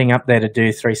not getting up there to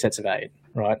do 3 sets of 8,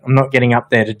 right? I'm not getting up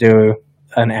there to do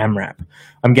an AMRAP.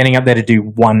 I'm getting up there to do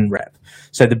 1 rep.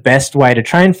 So the best way to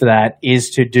train for that is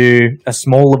to do a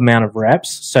small amount of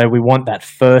reps. So we want that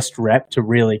first rep to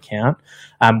really count.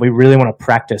 We really want to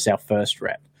practice our first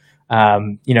rep.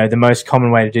 The most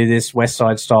common way to do this, West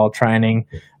Side style training,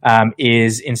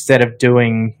 is instead of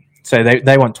doing, so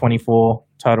they want 24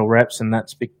 total reps, and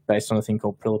that's based on a thing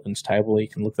called Prilipin's table. You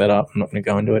can look that up. I'm not going to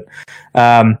go into it.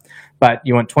 But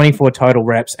you want 24 total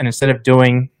reps, and instead of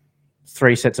doing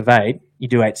 3 sets of 8, you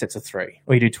do 8 sets of 3,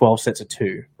 or you do 12 sets of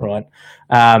 2, right?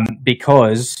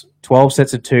 Because 12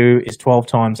 sets of 2 is 12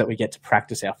 times that we get to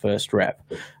practice our first rep.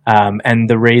 And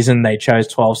the reason they chose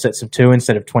 12 sets of 2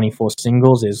 instead of 24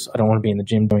 singles is I don't want to be in the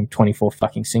gym doing 24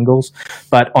 fucking singles.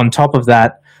 But on top of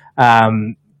that,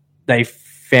 they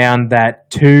found that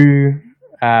 2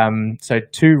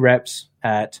 reps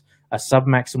at a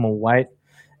submaximal weight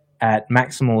at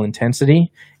maximal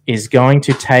intensity is going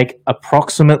to take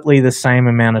approximately the same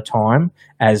amount of time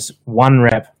as 1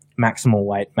 rep maximal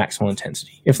weight, maximal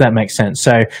intensity, if that makes sense.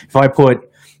 So if I put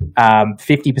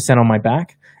 50% on my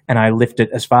back and I lift it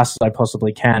as fast as I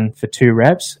possibly can for 2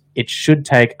 reps, it should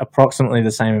take approximately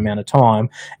the same amount of time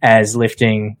as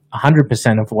lifting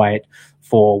 100% of weight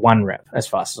for 1 rep as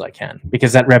fast as I can,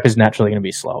 because that rep is naturally going to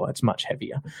be slower. It's much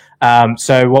heavier.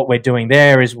 So what we're doing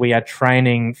there is we are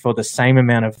training for the same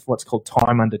amount of what's called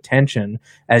time under tension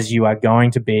as you are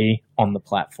going to be on the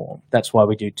platform. That's why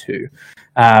we do 2.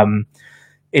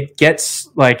 It gets,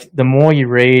 like, the more you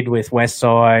read with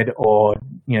Westside or,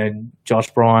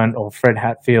 Josh Bryant or Fred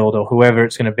Hatfield or whoever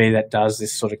it's going to be that does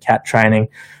this sort of cat training,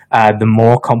 the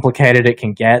more complicated it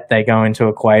can get. They go into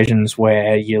equations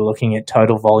where you're looking at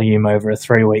total volume over a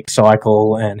 3-week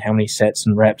cycle and how many sets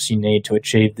and reps you need to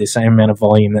achieve the same amount of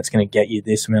volume that's going to get you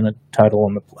this amount of total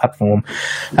on the platform.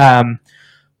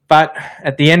 But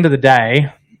at the end of the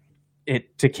day,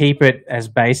 to keep it as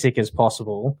basic as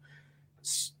possible,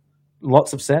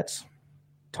 lots of sets,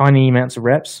 tiny amounts of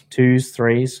reps, 2s,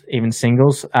 3s, even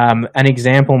singles. An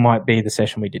example might be the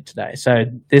session we did today. So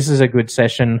this is a good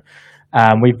session.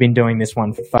 We've been doing this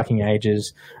one for fucking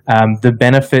ages. The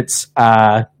benefits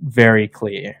are very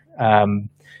clear.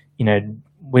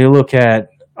 We look at,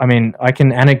 I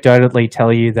can anecdotally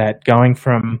tell you that going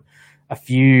from a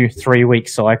few 3-week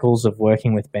cycles of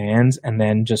working with bands and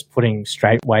then just putting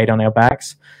straight weight on our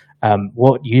backs,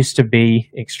 what used to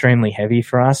be extremely heavy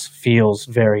for us feels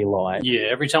very light. Yeah,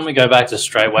 every time we go back to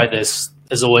straight weight,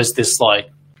 there's always this like,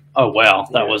 oh wow,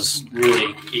 that was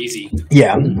really easy.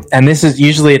 Yeah, and this is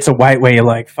usually, it's a weight where you're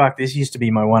like, fuck, this used to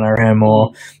be my 1RM,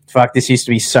 or fuck, this used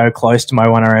to be so close to my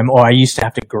 1RM, or I used to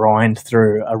have to grind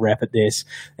through a rep at this,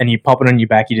 and you pop it on your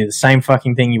back, you do the same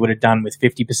fucking thing you would have done with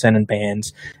 50% in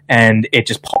bands, and it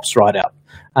just pops right up.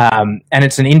 And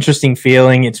it's an interesting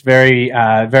feeling. It's very,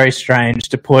 very strange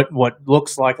to put what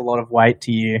looks like a lot of weight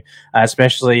to you,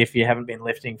 especially if you haven't been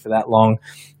lifting for that long.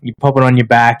 You pop it on your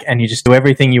back and you just do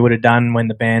everything you would have done when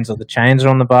the bands or the chains are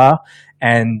on the bar.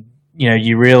 And,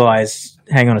 you realize,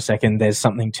 hang on a second, there's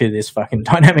something to this fucking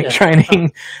dynamic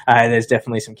training. There's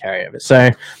definitely some carryover. So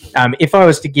if I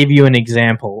was to give you an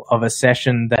example of a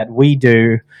session that we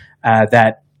do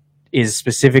that is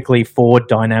specifically for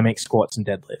dynamic squats and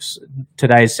deadlifts.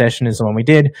 Today's session is the one we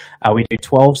did. We do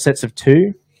 12 sets of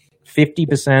 2,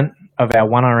 50% of our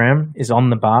 1RM is on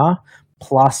the bar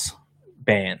plus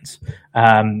bands.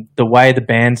 The way the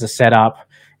bands are set up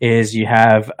is you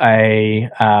have a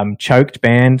choked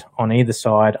band on either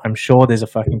side. I'm sure there's a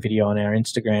fucking video on our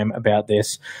Instagram about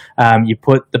this. You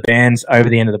put the bands over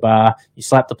the end of the bar, you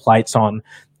slap the plates on,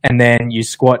 and then you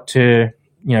squat to,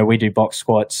 we do box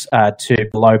squats to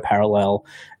below parallel,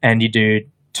 and you do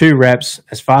 2 reps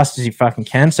as fast as you fucking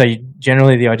can. So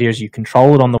generally the idea is you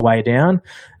control it on the way down.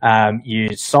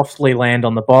 You softly land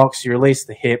on the box, you release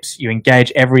the hips, you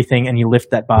engage everything, and you lift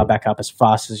that bar back up as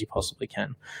fast as you possibly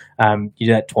can. You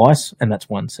do that twice, and that's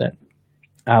 1 set.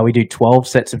 We do 12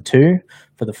 sets of 2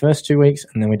 for the first 2 weeks,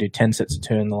 and then we do 10 sets of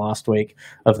 2 in the last week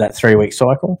of that 3-week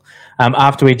cycle.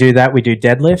 After we do that, we do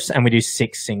deadlifts, and we do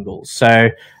 6 singles. So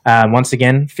once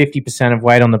again, 50% of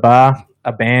weight on the bar,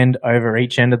 a band over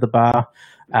each end of the bar.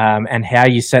 And how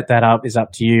you set that up is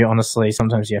up to you. Honestly,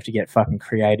 sometimes you have to get fucking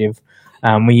creative.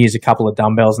 We use a couple of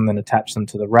dumbbells and then attach them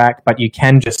to the rack, but you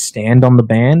can just stand on the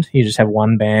band. You just have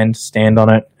 1 band, stand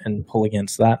on it, and pull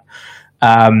against that.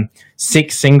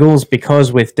 6 singles,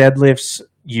 because with deadlifts,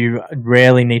 you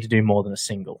rarely need to do more than a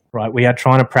single, right? We are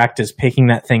trying to practice picking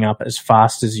that thing up as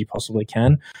fast as you possibly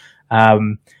can.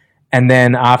 And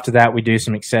then after that, we do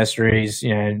some accessories,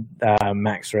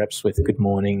 max reps with good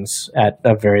mornings at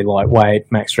a very light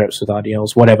weight, max reps with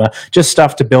RDLs, whatever. Just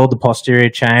stuff to build the posterior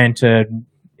chain, to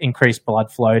increase blood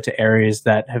flow to areas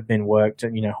that have been worked,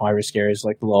 high-risk areas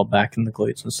like the lower back and the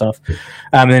glutes and stuff.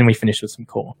 And then we finish with some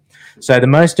core. So the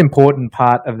most important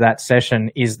part of that session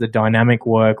is the dynamic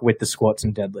work with the squats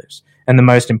and deadlifts. And the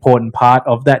most important part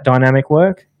of that dynamic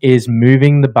work is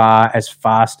moving the bar as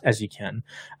fast as you can.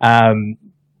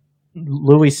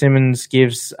 Louis Simmons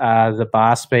gives the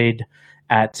bar speed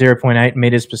at 0.8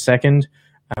 meters per second.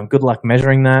 Good luck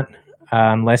measuring that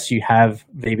unless you have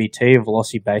VBT, or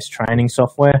velocity-based training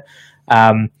software.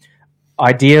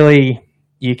 Ideally,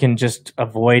 you can just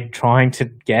avoid trying to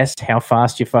guess how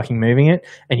fast you're fucking moving it,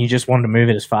 and you just want to move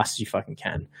it as fast as you fucking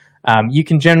can. You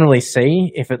can generally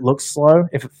see if it looks slow,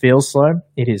 if it feels slow,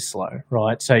 it is slow,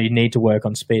 right? So you need to work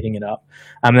on speeding it up.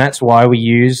 That's why we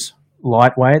use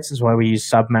light weights, is why we use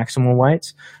sub-maximal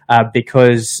weights,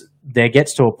 because there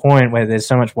gets to a point where there's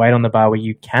so much weight on the bar where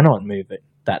you cannot move it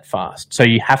that fast. So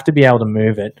you have to be able to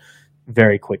move it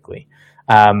very quickly.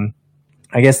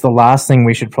 I guess the last thing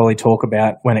we should probably talk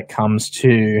about when it comes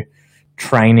to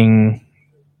training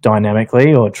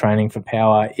dynamically or training for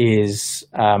power is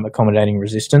accommodating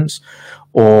resistance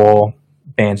or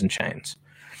bands and chains.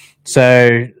 So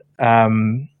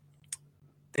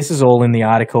this is all in the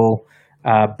article.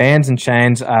 Bands and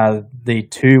chains are the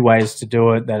 2 ways to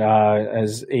do it that are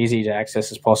as easy to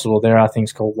access as possible. There are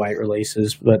things called weight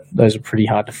releases, but those are pretty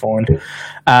hard to find.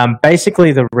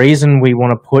 Basically, the reason we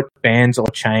want to put bands or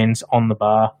chains on the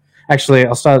bar, actually,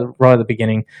 I'll start right at the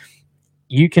beginning.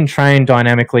 You can train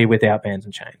dynamically without bands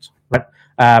and chains. Right?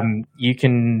 You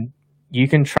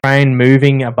can train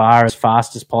moving a bar as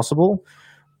fast as possible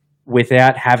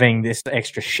without having this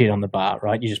extra shit on the bar,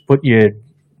 right? You just put your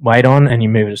weight on and you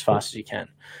move it as fast as you can.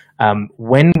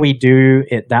 When we do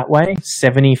it that way,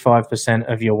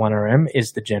 75% of your 1RM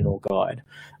is the general guide.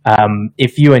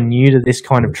 If you are new to this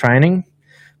kind of training,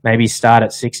 maybe start at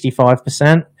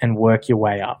 65% and work your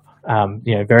way up.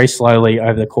 Very slowly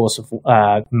over the course of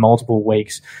multiple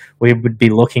weeks, we would be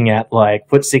looking at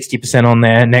put 60% on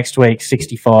there, next week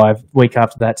 65, week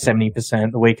after that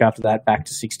 70%, the week after that back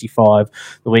to 65,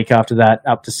 the week after that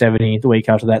up to 70, the week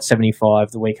after that 75,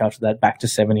 the week after that back to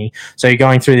 70. So you're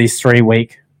going through these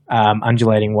 3-week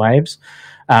undulating waves.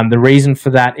 The reason for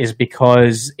that is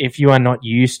because if you are not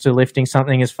used to lifting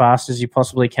something as fast as you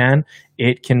possibly can,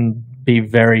 it can be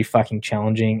very fucking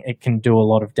challenging. It can do a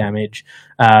lot of damage.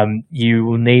 You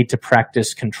will need to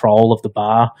practice control of the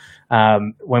bar.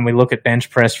 When we look at bench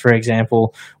press, for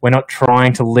example, we're not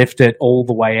trying to lift it all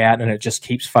the way out and it just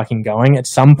keeps fucking going. At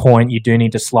some point, you do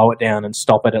need to slow it down and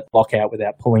stop it at lockout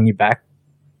without pulling you back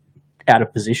out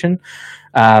of position.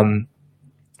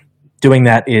 Doing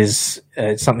that is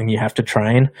something you have to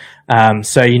train.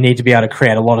 So you need to be able to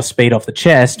create a lot of speed off the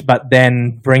chest, but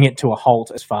then bring it to a halt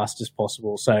as fast as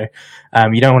possible. So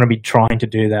you don't want to be trying to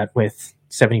do that with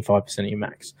 75% of your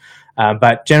max.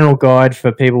 But general guide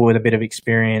for people with a bit of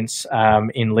experience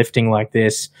in lifting like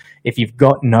this, if you've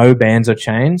got no bands or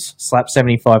chains, slap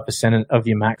 75% of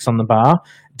your max on the bar,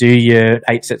 do your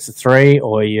 8 sets of 3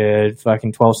 or your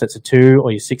fucking 12 sets of 2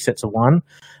 or your 6 sets of 1.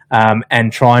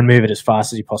 And try and move it as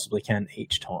fast as you possibly can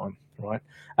each time, right?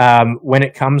 When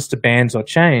it comes to bands or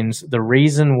chains, the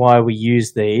reason why we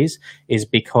use these is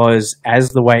because as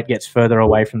the weight gets further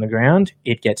away from the ground,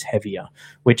 it gets heavier,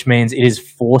 which means it is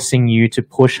forcing you to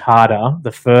push harder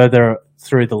the further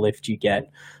through the lift you get.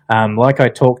 Like I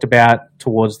talked about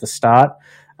towards the start,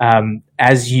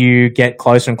 as you get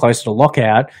closer and closer to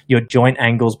lockout, your joint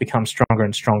angles become stronger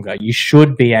and stronger. You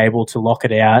should be able to lock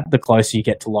it out the closer you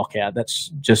get to lockout.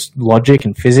 That's just logic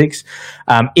and physics.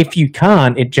 If you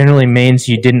can't, it generally means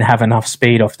you didn't have enough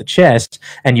speed off the chest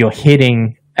and you're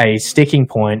hitting a sticking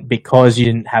point because you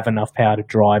didn't have enough power to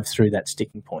drive through that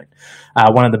sticking point.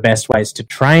 One of the best ways to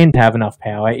train to have enough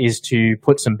power is to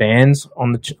put some bands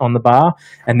on the bar,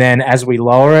 and then as we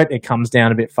lower it, it comes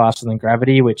down a bit faster than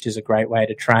gravity, which is a great way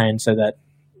to train so that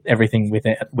everything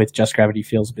with just gravity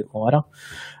feels a bit lighter.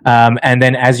 And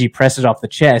then as you press it off the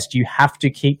chest, you have to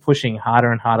keep pushing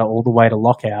harder and harder all the way to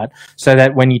lockout so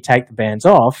that when you take the bands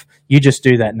off, you just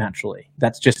do that naturally.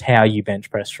 That's just how you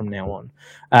bench press from now on.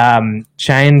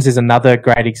 Chains is another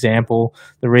great example.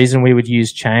 The reason we would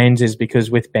use chains is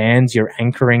because with bands, you're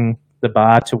anchoring the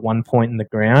bar to one point in the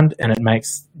ground and it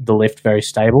makes the lift very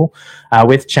stable.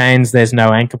 With chains, there's no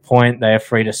anchor point. They are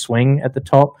free to swing at the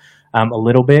top. A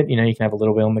little bit, you can have a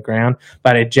little bit on the ground,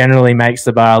 but it generally makes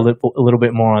the bar a little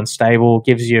bit more unstable,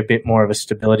 gives you a bit more of a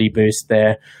stability boost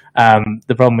there.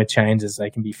 The problem with chains is they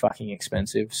can be fucking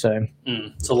expensive. So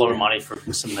it's a lot of money for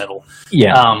some metal.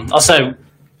 Yeah. Also,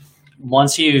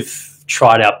 once you've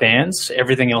tried out bands,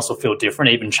 everything else will feel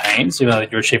different, even chains, even though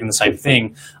you're achieving the same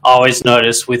thing. I always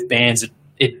notice with bands,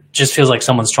 it just feels like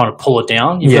someone's trying to pull it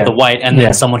down. You've got the weight and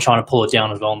then someone trying to pull it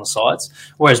down as well on the sides.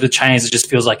 Whereas with chains, it just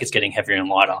feels like it's getting heavier and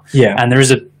lighter. Yeah. And there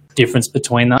is a difference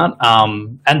between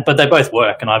that. But they both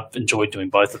work, and I've enjoyed doing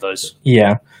both of those.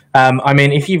 Yeah. I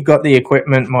mean, if you've got the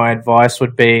equipment, my advice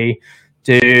would be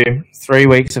do 3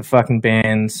 weeks of fucking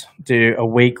bands, do a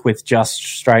week with just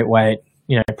straight weight,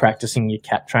 practicing your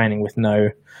cat training with no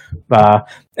bar,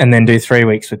 and then do 3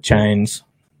 weeks with chains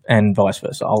and vice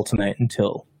versa, alternate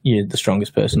until you're the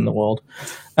strongest person in the world.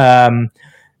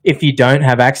 If you don't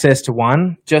have access to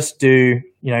one, just do,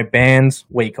 bands,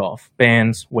 week off,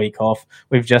 bands, week off.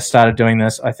 We've just started doing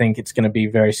this. I think it's going to be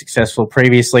very successful.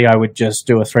 Previously, I would just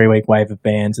do a 3-week wave of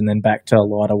bands and then back to a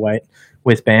lighter weight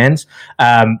with bands.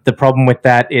 The problem with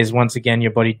that is, once again,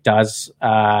 your body does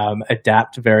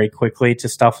adapt very quickly to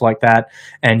stuff like that,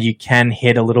 and you can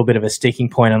hit a little bit of a sticking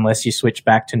point unless you switch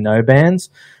back to no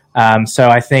bands. So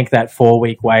I think that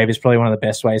 4-week wave is probably one of the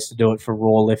best ways to do it for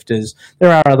raw lifters.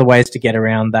 There are other ways to get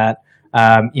around that.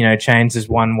 Chains is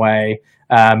one way.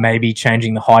 Maybe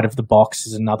changing the height of the box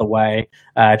is another way.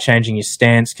 Changing your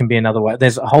stance can be another way.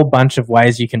 There's a whole bunch of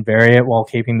ways you can vary it while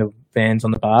keeping the bands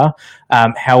on the bar.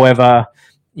 However,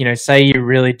 say you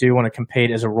really do want to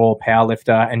compete as a raw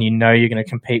powerlifter and you're going to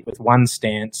compete with one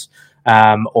stance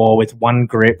or with one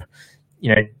grip,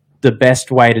 the best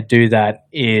way to do that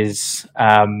is,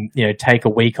 take a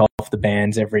week off the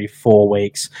bands every 4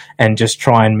 weeks and just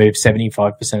try and move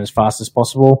 75% as fast as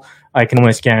possible. I can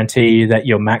almost guarantee you that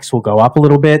your max will go up a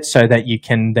little bit so that you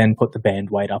can then put the band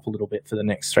weight up a little bit for the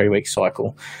next 3-week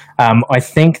cycle. I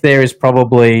think there is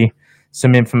probably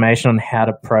some information on how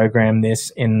to program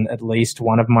this in at least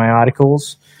one of my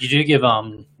articles. You do give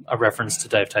a reference to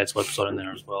Dave Tate's website in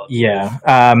there as well. Yeah.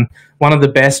 One of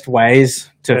the best ways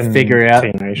to figure out...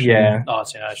 T-Nation. Yeah. Oh,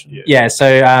 T-Nation. Yeah,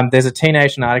 so there's a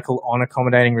T-Nation article on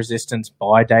accommodating resistance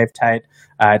by Dave Tate.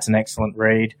 It's an excellent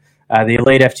read. The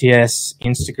Elite FTS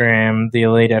Instagram, the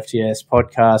Elite FTS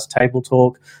podcast, Table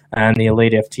Talk, and the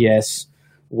Elite FTS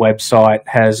website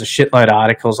has a shitload of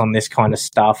articles on this kind of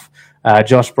stuff.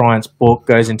 Josh Bryant's book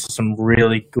goes into some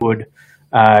really good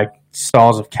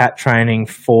styles of cat training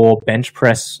for bench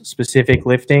press specific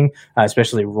lifting,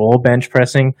 especially raw bench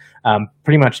pressing.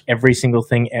 Pretty much every single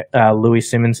thing Louis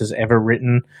Simmons has ever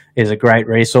written is a great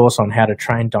resource on how to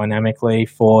train dynamically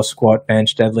for squat,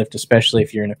 bench, deadlift, especially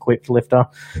if you're an equipped lifter.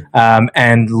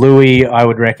 And Louis, I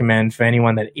would recommend for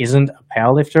anyone that isn't a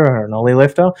power lifter or an ollie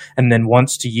lifter and then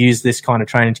wants to use this kind of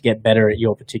training to get better at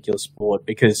your particular sport,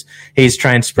 because he's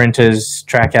trained sprinters,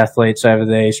 track athletes over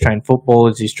there, he's trained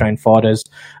footballers, he's trained fighters.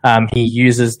 He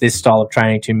uses this style of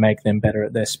training to make them better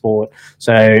at their sport.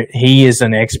 So he is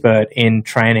an expert in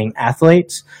training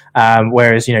athletes,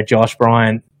 whereas, Josh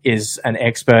Bryant is an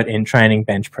expert in training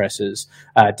bench presses.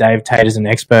 Dave Tate is an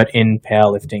expert in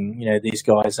powerlifting. These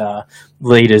guys are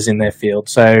leaders in their field.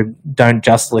 So don't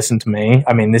just listen to me.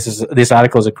 I mean, this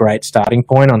article is a great starting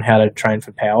point on how to train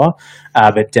for power,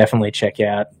 but definitely check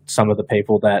out some of the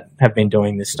people that have been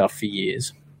doing this stuff for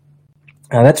years.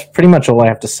 That's pretty much all I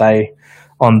have to say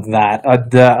on that.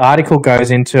 The article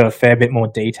goes into a fair bit more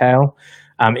detail.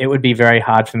 It would be very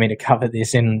hard for me to cover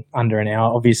this in under an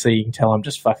hour. Obviously, you can tell I'm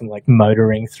just fucking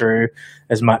motoring through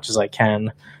as much as I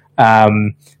can.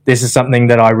 This is something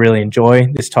that I really enjoy,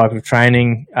 this type of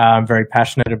training. I'm very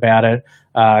passionate about it.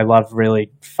 I love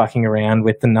really fucking around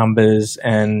with the numbers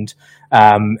and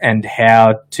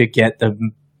how to get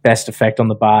the best effect on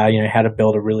the bar, how to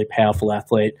build a really powerful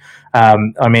athlete. I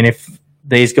mean, if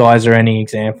these guys are any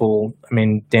example, I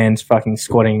mean, Dan's fucking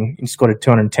squatting. He squatted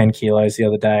 210 kilos the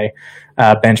other day,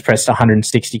 bench pressed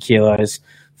 160 kilos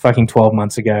fucking 12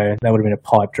 months ago. That would have been a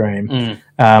pipe dream.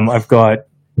 I've got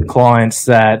clients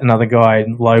that another guy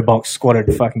low box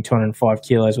squatted fucking 205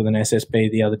 kilos with an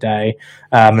SSB the other day.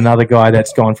 Another guy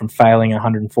that's gone from failing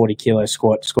 140 kilo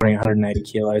squat to squatting 180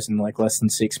 kilos in like less than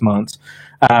 6 months.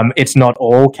 It's not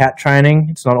all cat training.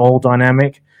 It's not all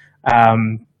dynamic.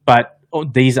 But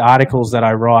these articles that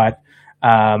I write,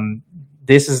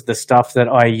 this is the stuff that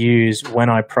I use when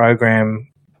I program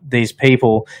these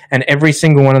people, and every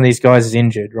single one of these guys is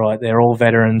injured, right? They're all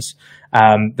veterans.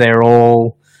 They're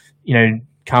all,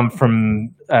 come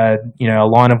from, a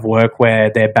line of work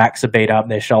where their backs are beat up,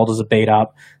 their shoulders are beat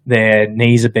up, their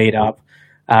knees are beat up.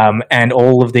 And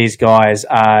all of these guys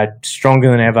are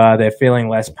stronger than ever. They're feeling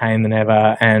less pain than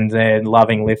ever, and they're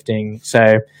loving lifting.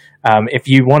 So if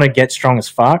you want to get strong as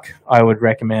fuck, I would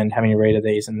recommend having a read of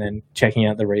these and then checking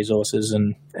out the resources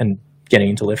and getting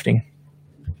into lifting.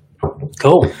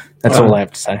 Cool. That's all I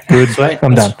have to say. Good. Sweet.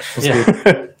 I'm done.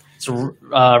 So,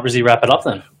 Rizzy, wrap it up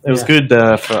then. It was good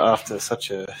for after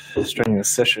such a strenuous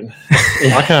session.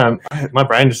 I can't. My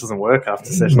brain just doesn't work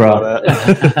after sessions like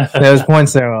that. There was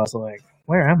points there where I was like,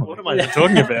 "Where am I? What am I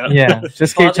talking about?" Yeah,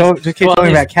 just keep talking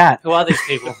about cat. Who are these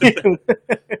people?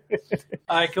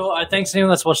 All right, cool. Thanks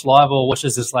anyone that's watched live or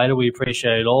watches this later. We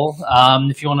appreciate it all.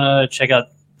 If you want to check out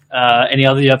any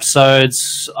other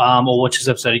episodes or watch this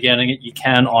episode again, you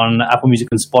can on Apple Music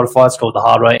and Spotify. It's called The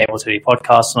Hard Way, Anvil TV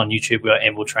Podcast. And on YouTube, we are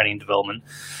Anvil Training and Development.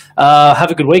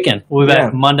 Have a good weekend. We'll be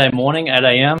back Monday morning at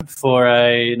 8 a.m. for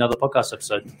another podcast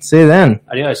episode. See you then.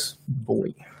 Adios.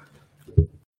 Boy.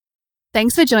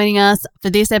 Thanks for joining us for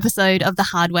this episode of The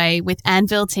Hard Way with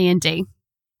Anvil T&D.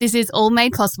 This is all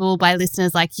made possible by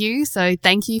listeners like you, so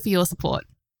thank you for your support.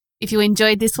 If you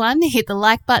enjoyed this one, hit the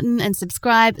like button and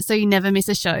subscribe so you never miss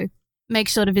a show. Make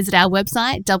sure to visit our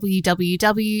website,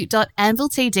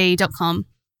 www.anviltd.com,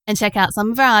 and check out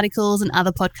some of our articles and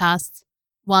other podcasts.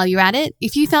 While you're at it,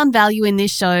 if you found value in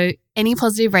this show, any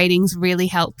positive ratings really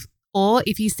help. Or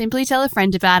if you simply tell a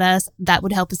friend about us, that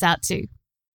would help us out too.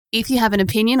 If you have an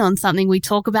opinion on something we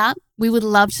talk about, we would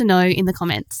love to know in the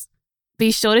comments.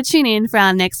 Be sure to tune in for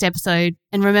our next episode.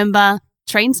 And remember,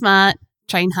 train smart,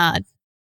 train hard.